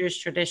into a Jewish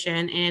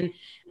tradition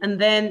and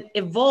then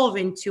evolved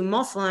into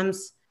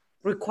Muslims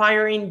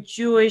requiring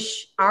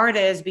Jewish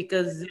artists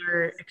because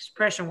their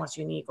expression was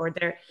unique, or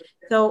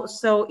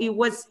so it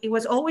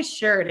was always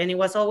shared, and it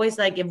was always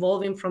like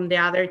evolving from the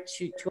other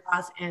to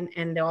us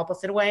and the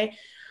opposite way.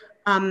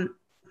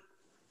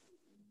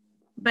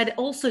 But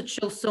also it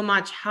shows so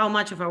much how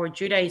much of our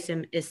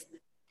Judaism is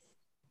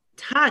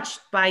touched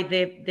by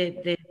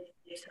the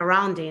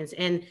surroundings,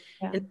 and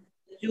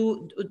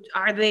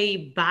are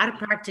they bad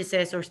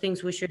practices or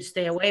things we should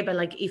stay away? But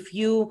like, if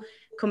you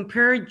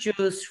compare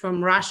Jews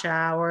from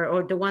Russia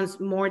or the ones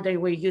more that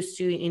we're used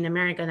to in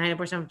America,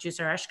 90% of Jews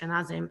are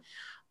Ashkenazim,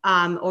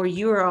 or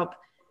Europe,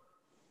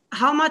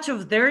 how much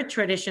of their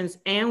traditions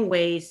and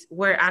ways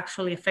were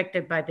actually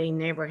affected by the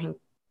neighboring?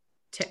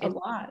 A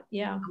lot.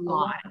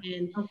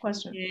 And, no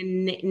question.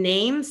 And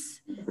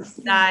names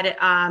that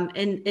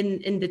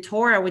in the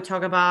Torah we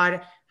talk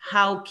about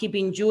how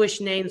keeping Jewish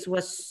names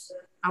was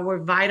our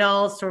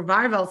vital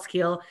survival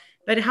skill,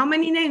 but how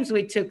many names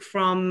we took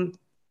from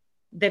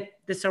the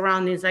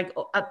surroundings, like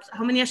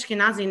how many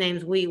Ashkenazi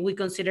names we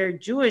consider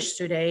Jewish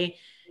today,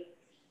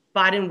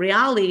 but in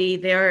reality,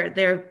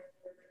 they're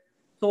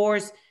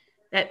swords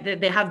that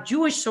they have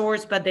Jewish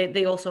swords, but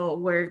they also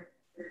were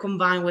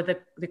combined with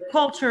the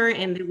culture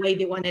and the way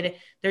they wanted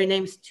their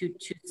names to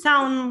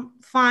sound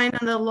fine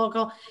on the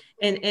local.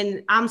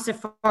 And I'm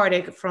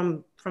Sephardic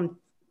from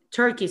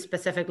Turkey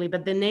specifically,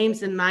 but the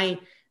names in my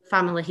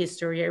family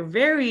history are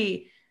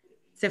very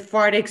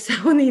Sephardic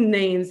sounding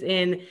names.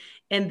 And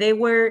they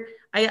were,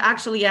 I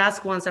actually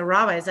asked once a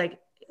rabbi, it's like,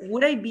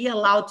 would I be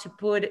allowed to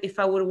put, if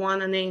I would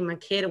want to name a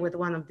kid with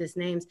one of these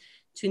names,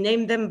 to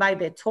name them by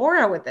the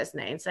Torah with this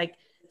name? It's like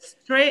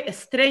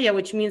Estrella,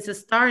 which means a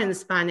star in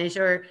Spanish,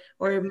 or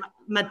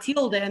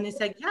Matilda. And it's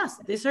like, yes,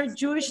 these are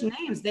Jewish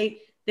names. They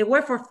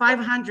were for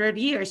 500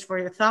 years,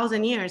 for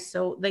 1,000 years.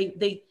 So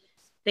they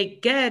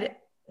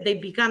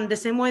become the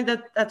same way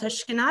that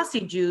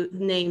Ashkenazi Jew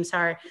names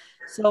are.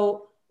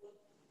 So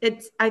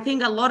I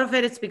think a lot of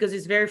it is because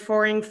it's very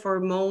foreign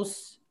for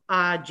most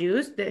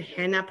Jews, the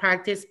henna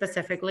practice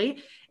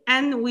specifically.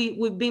 And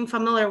we've been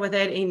familiar with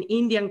it in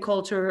Indian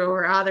culture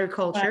or other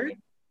culture.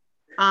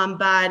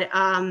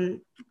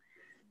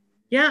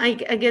 Yeah, I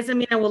guess, I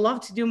mean, I would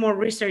love to do more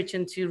research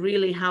into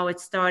really how it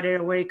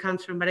started or where it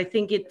comes from. But I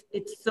think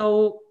it's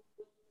so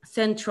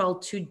central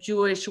to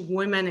Jewish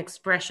women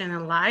expression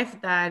in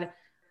life that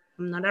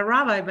I'm not a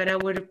rabbi, but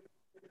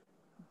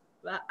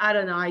I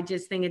don't know. I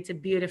just think it's a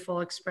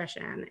beautiful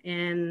expression.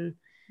 And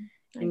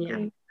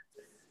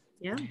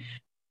yeah.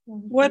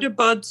 What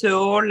about the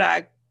whole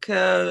like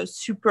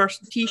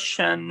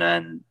superstition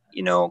and,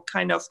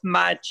 kind of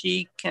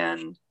magic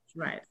and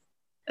right.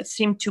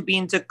 Seem to be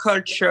in the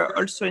culture,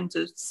 also in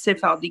the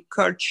Sephardic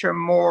culture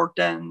more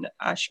than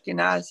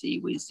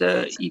Ashkenazi with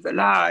the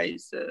evil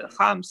eyes,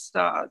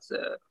 Hamsa,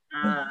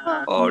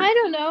 I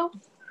don't know.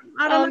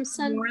 I don't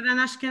know more than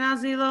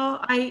Ashkenazi though.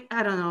 I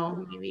don't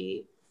know.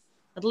 Maybe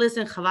at least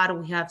in Chabad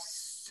we have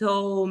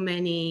so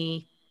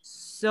many.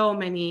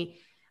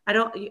 I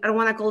don't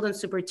want to call them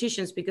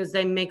superstitions because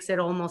they makes it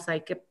almost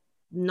like a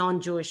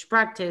non-Jewish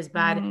practice,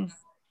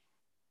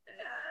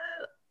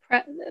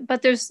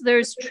 but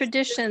there's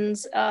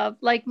traditions of,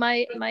 like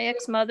my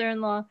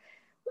ex-mother-in-law,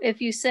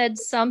 if you said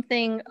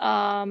something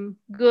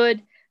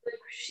good,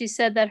 she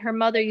said that her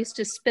mother used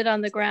to spit on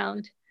the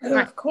ground.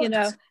 Of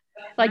course.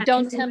 Like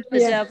don't tempt the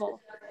devil.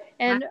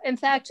 And in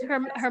fact,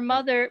 her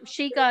mother,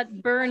 she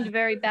got burned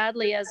very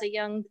badly as a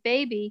young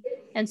baby,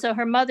 and so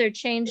her mother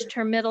changed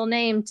her middle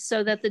name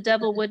so that the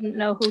devil wouldn't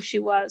know who she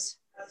was.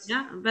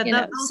 Yeah, but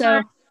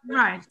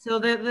right. So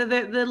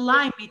the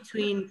line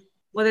between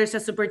whether it's a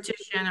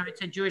superstition or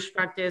it's a Jewish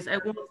practice. I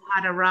once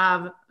had a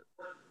Rav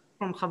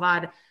from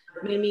Chabad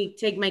made me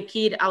take my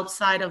kid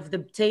outside of the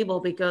table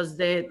because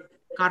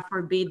God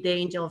forbid, the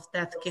angel of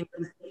death can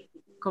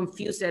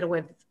confuse it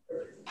with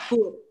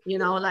food,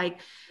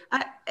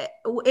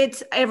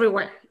 it's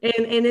everywhere.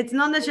 And it's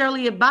not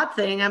necessarily a bad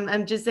thing.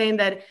 I'm just saying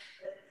that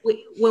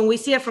when we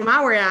see it from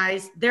our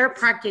eyes, their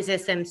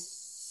practices and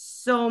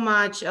so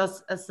much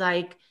as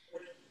like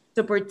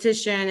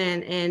superstition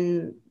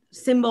and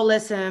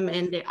symbolism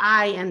and the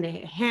eye and the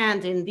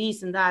hand and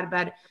this and that,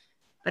 but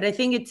I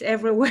think it's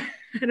everywhere.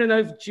 I don't know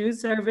if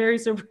Jews are very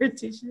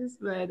superstitious,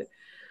 but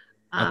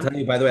I'll tell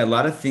you, by the way, a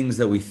lot of things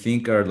that we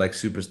think are like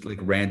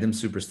random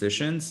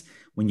superstitions,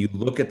 when you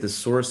look at the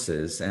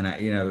sources, and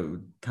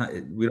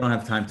we don't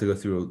have time to go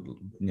through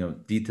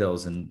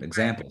details and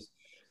examples,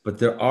 but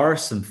there are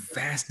some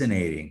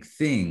fascinating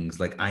things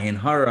like Ayin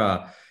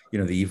Hara,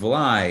 the evil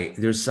eye.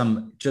 There's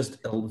some just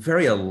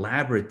very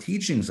elaborate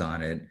teachings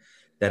on it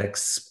that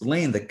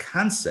explain the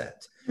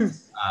concept.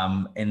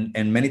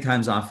 And many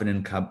times, often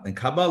in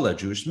Kabbalah,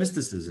 Jewish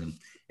mysticism,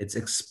 it's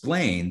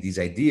explained, these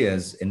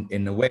ideas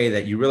in a way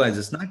that you realize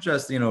it's not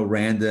just,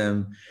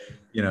 random,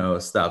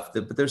 stuff,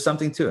 but there's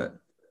something to it.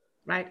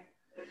 Right.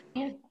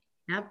 Yeah.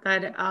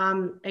 But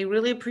I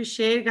really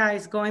appreciate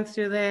guys going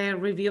through the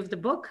review of the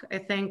book. I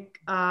think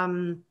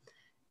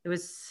it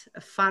was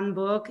a fun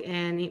book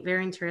and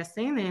very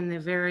interesting and a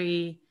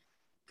very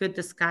good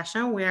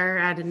discussion. We're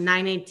at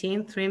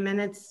 9:18, 3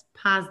 minutes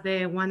past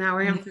the 1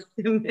 hour and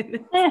 15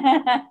 minutes.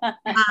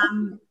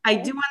 I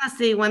do want to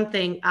say one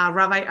thing.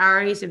 Rabbi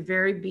Ari is a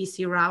very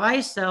busy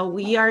rabbi, so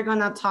we are going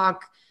to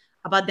talk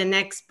about the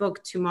next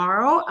book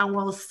tomorrow, and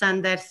we'll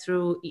send that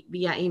through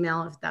via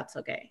email if that's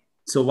okay.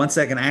 So 1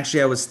 second,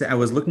 actually, I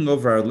was looking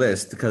over our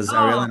list because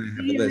Ariela and I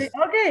have a list.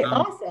 Okay,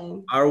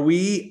 awesome.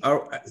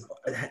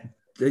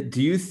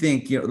 Do you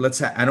think,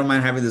 I don't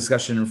mind having a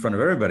discussion in front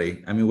of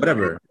everybody. I mean,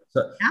 whatever.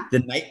 So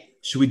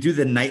should we do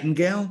the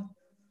Nightingale?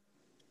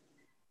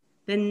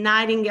 The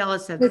Nightingale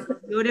is a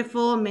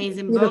beautiful,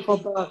 amazing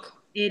book.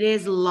 It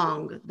is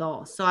long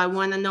though. So I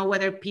want to know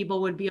whether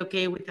people would be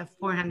okay with the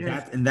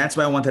 400. And that's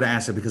why I wanted to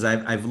ask it, because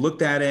I've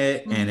looked at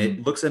it and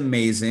it looks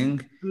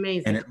amazing.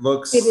 And it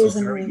is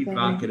very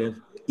evocative.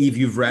 Eve,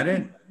 you've read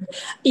it?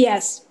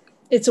 Yes.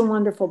 It's a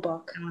wonderful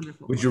book.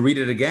 Would you read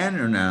it again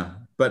or no?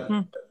 But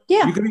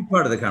yeah, you can be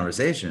part of the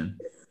conversation.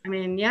 I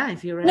mean, yeah,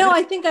 if you read it. No,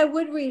 I think I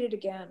would read it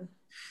again.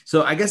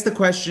 So I guess the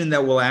question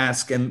that we'll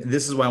ask, and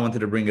this is why I wanted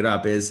to bring it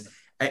up, is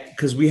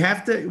because we're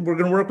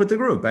going to work with the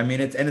group. I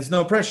mean, it's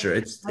no pressure.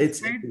 It's a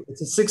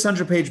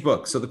 600-page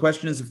book. So the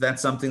question is if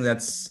that's something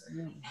that's.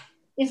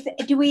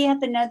 Do we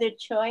have another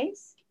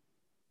choice?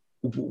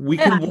 We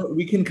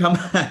can come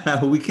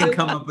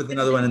up with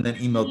another one and then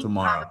email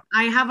tomorrow.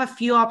 I have a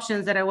few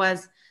options that I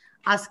was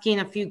asking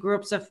a few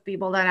groups of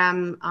people that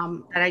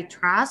that I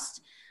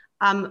trust.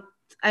 And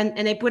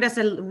I put as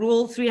a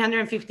rule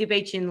 350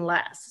 page in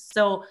less.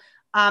 So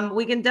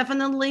we can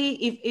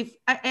definitely, if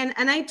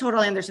and I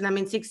totally understand. I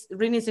mean,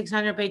 reading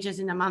 600 pages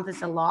in a month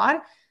is a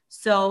lot.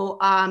 So,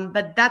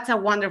 but that's a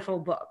wonderful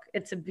book.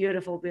 It's a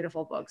beautiful,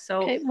 beautiful book.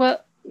 So, okay,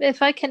 well,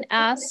 if I can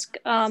ask,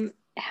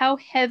 how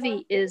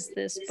heavy is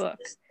this book?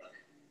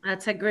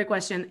 That's a great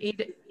question.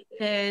 It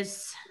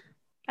is.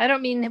 I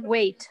don't mean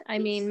weight. I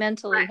mean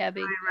mentally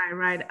heavy.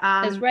 Right.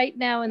 Because right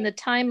now in the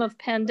time of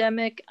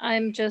pandemic,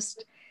 I'm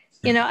just,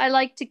 I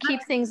like to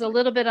keep things a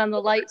little bit on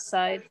the light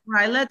side.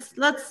 Right. Let's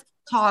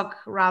talk,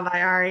 Rabbi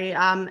Ari.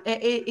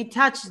 It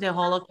touched the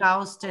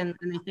Holocaust, and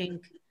I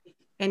think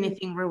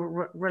anything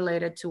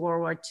related to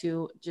World War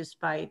II, just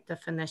by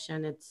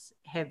definition, it's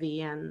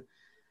heavy and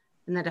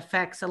it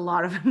affects a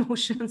lot of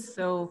emotions.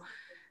 So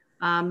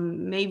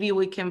maybe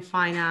we can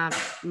find out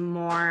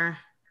more.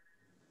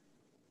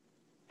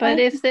 But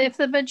if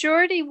the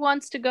majority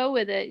wants to go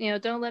with it,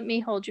 don't let me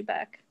hold you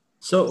back.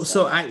 So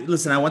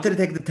I wanted to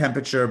take the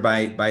temperature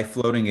by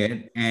floating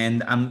it,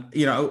 and I'm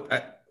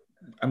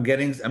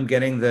getting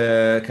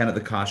the kind of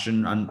the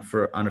caution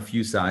on a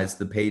few sides,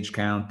 the page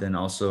count and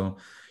also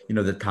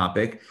the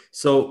topic.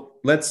 So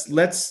let's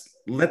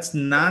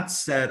not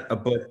set a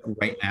book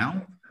right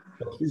now.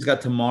 Please,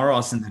 tomorrow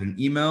I'll send it an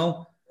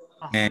email,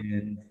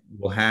 and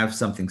we'll have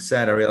something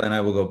set. Ariela and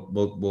I will go.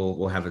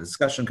 We'll have a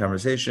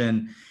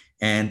conversation,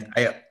 and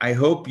I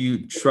hope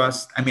you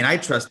trust. I mean, I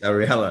trust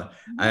Ariela.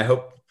 I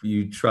hope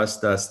you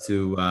trust us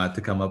to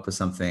come up with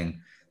something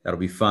that'll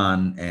be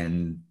fun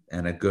and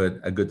a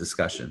good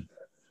discussion.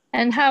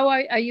 And how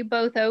are you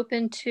both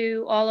open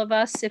to all of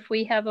us if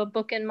we have a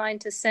book in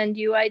mind to send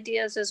you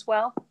ideas as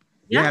well?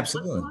 Yeah,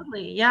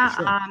 absolutely. Yeah.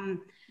 Sure.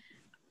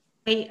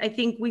 I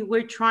think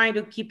we're trying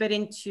to keep it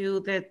into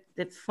the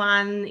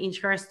fun,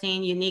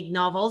 interesting, unique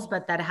novels,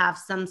 but that have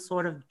some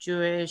sort of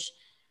Jewish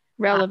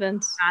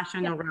relevance,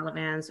 passion or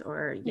relevance,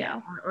 or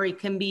or it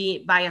can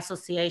be by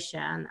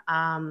association,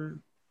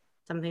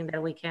 something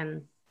that we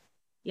can.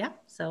 Yeah.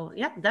 So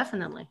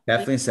definitely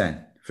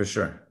send for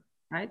sure.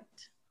 Right.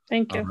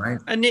 Thank you. Right.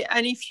 And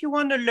if you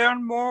want to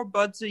learn more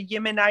about the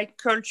Yemenite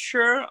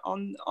culture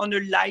on a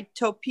light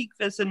topic,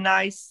 there's a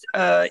nice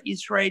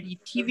Israeli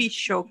TV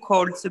show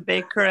called The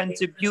Baker and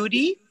the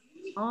Beauty.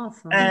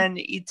 Awesome. And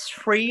it's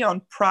free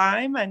on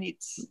Prime, and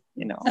it's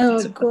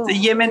cool. the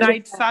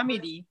Yemenite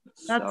family.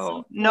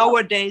 So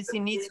nowadays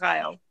in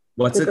Israel.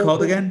 What's it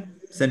called again?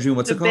 Sandrine,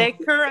 what's it called? The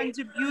Baker and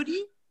the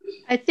Beauty.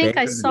 I think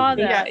I saw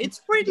that. Yeah, it's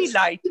pretty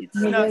light. It's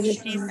not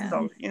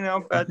lethal,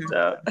 but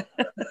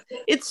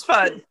it's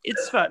fun.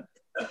 It's fun.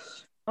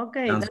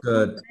 Okay. Sounds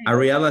good.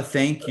 Ariela,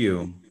 thank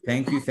you.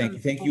 Thank you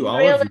all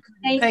of you.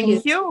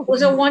 Thank you. It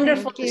was a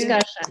wonderful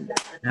discussion.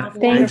 I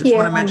just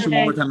want to mention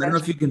one more time. I don't know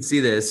if you can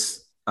see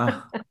this.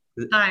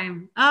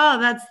 Time. Oh,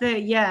 that's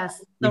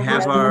yes. We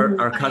have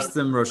our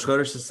custom Rosh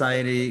Chodesh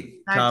Society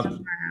cup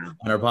and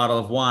our bottle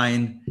of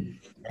wine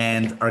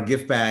and our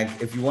gift bag.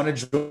 If you want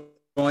to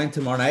join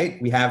tomorrow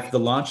night, we have the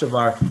launch of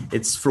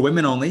it's for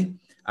women only.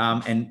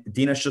 And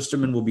Dina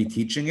Schusterman will be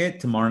teaching it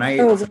tomorrow night.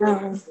 It's a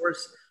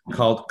course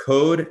called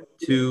Code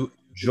to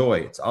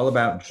Joy. It's all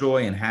about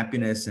joy and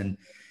happiness, and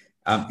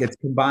it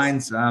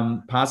combines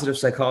positive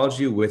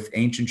psychology with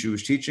ancient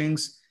Jewish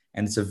teachings,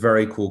 and it's a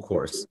very cool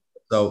course.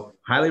 So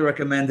highly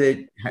recommend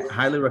it.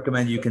 Highly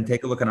recommend you can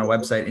take a look on our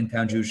website,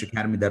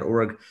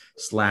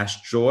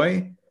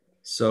 intownjewishacademy.org/joy.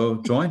 So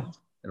join.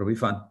 It'll be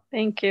fun.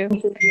 Thank you.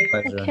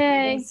 Pleasure.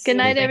 Okay. Good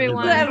night,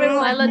 everyone.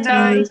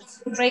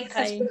 Great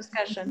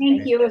discussion.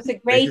 Thank you. It was a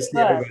great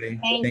book.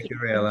 Thank you,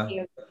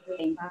 Ariela.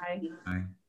 Bye. Bye.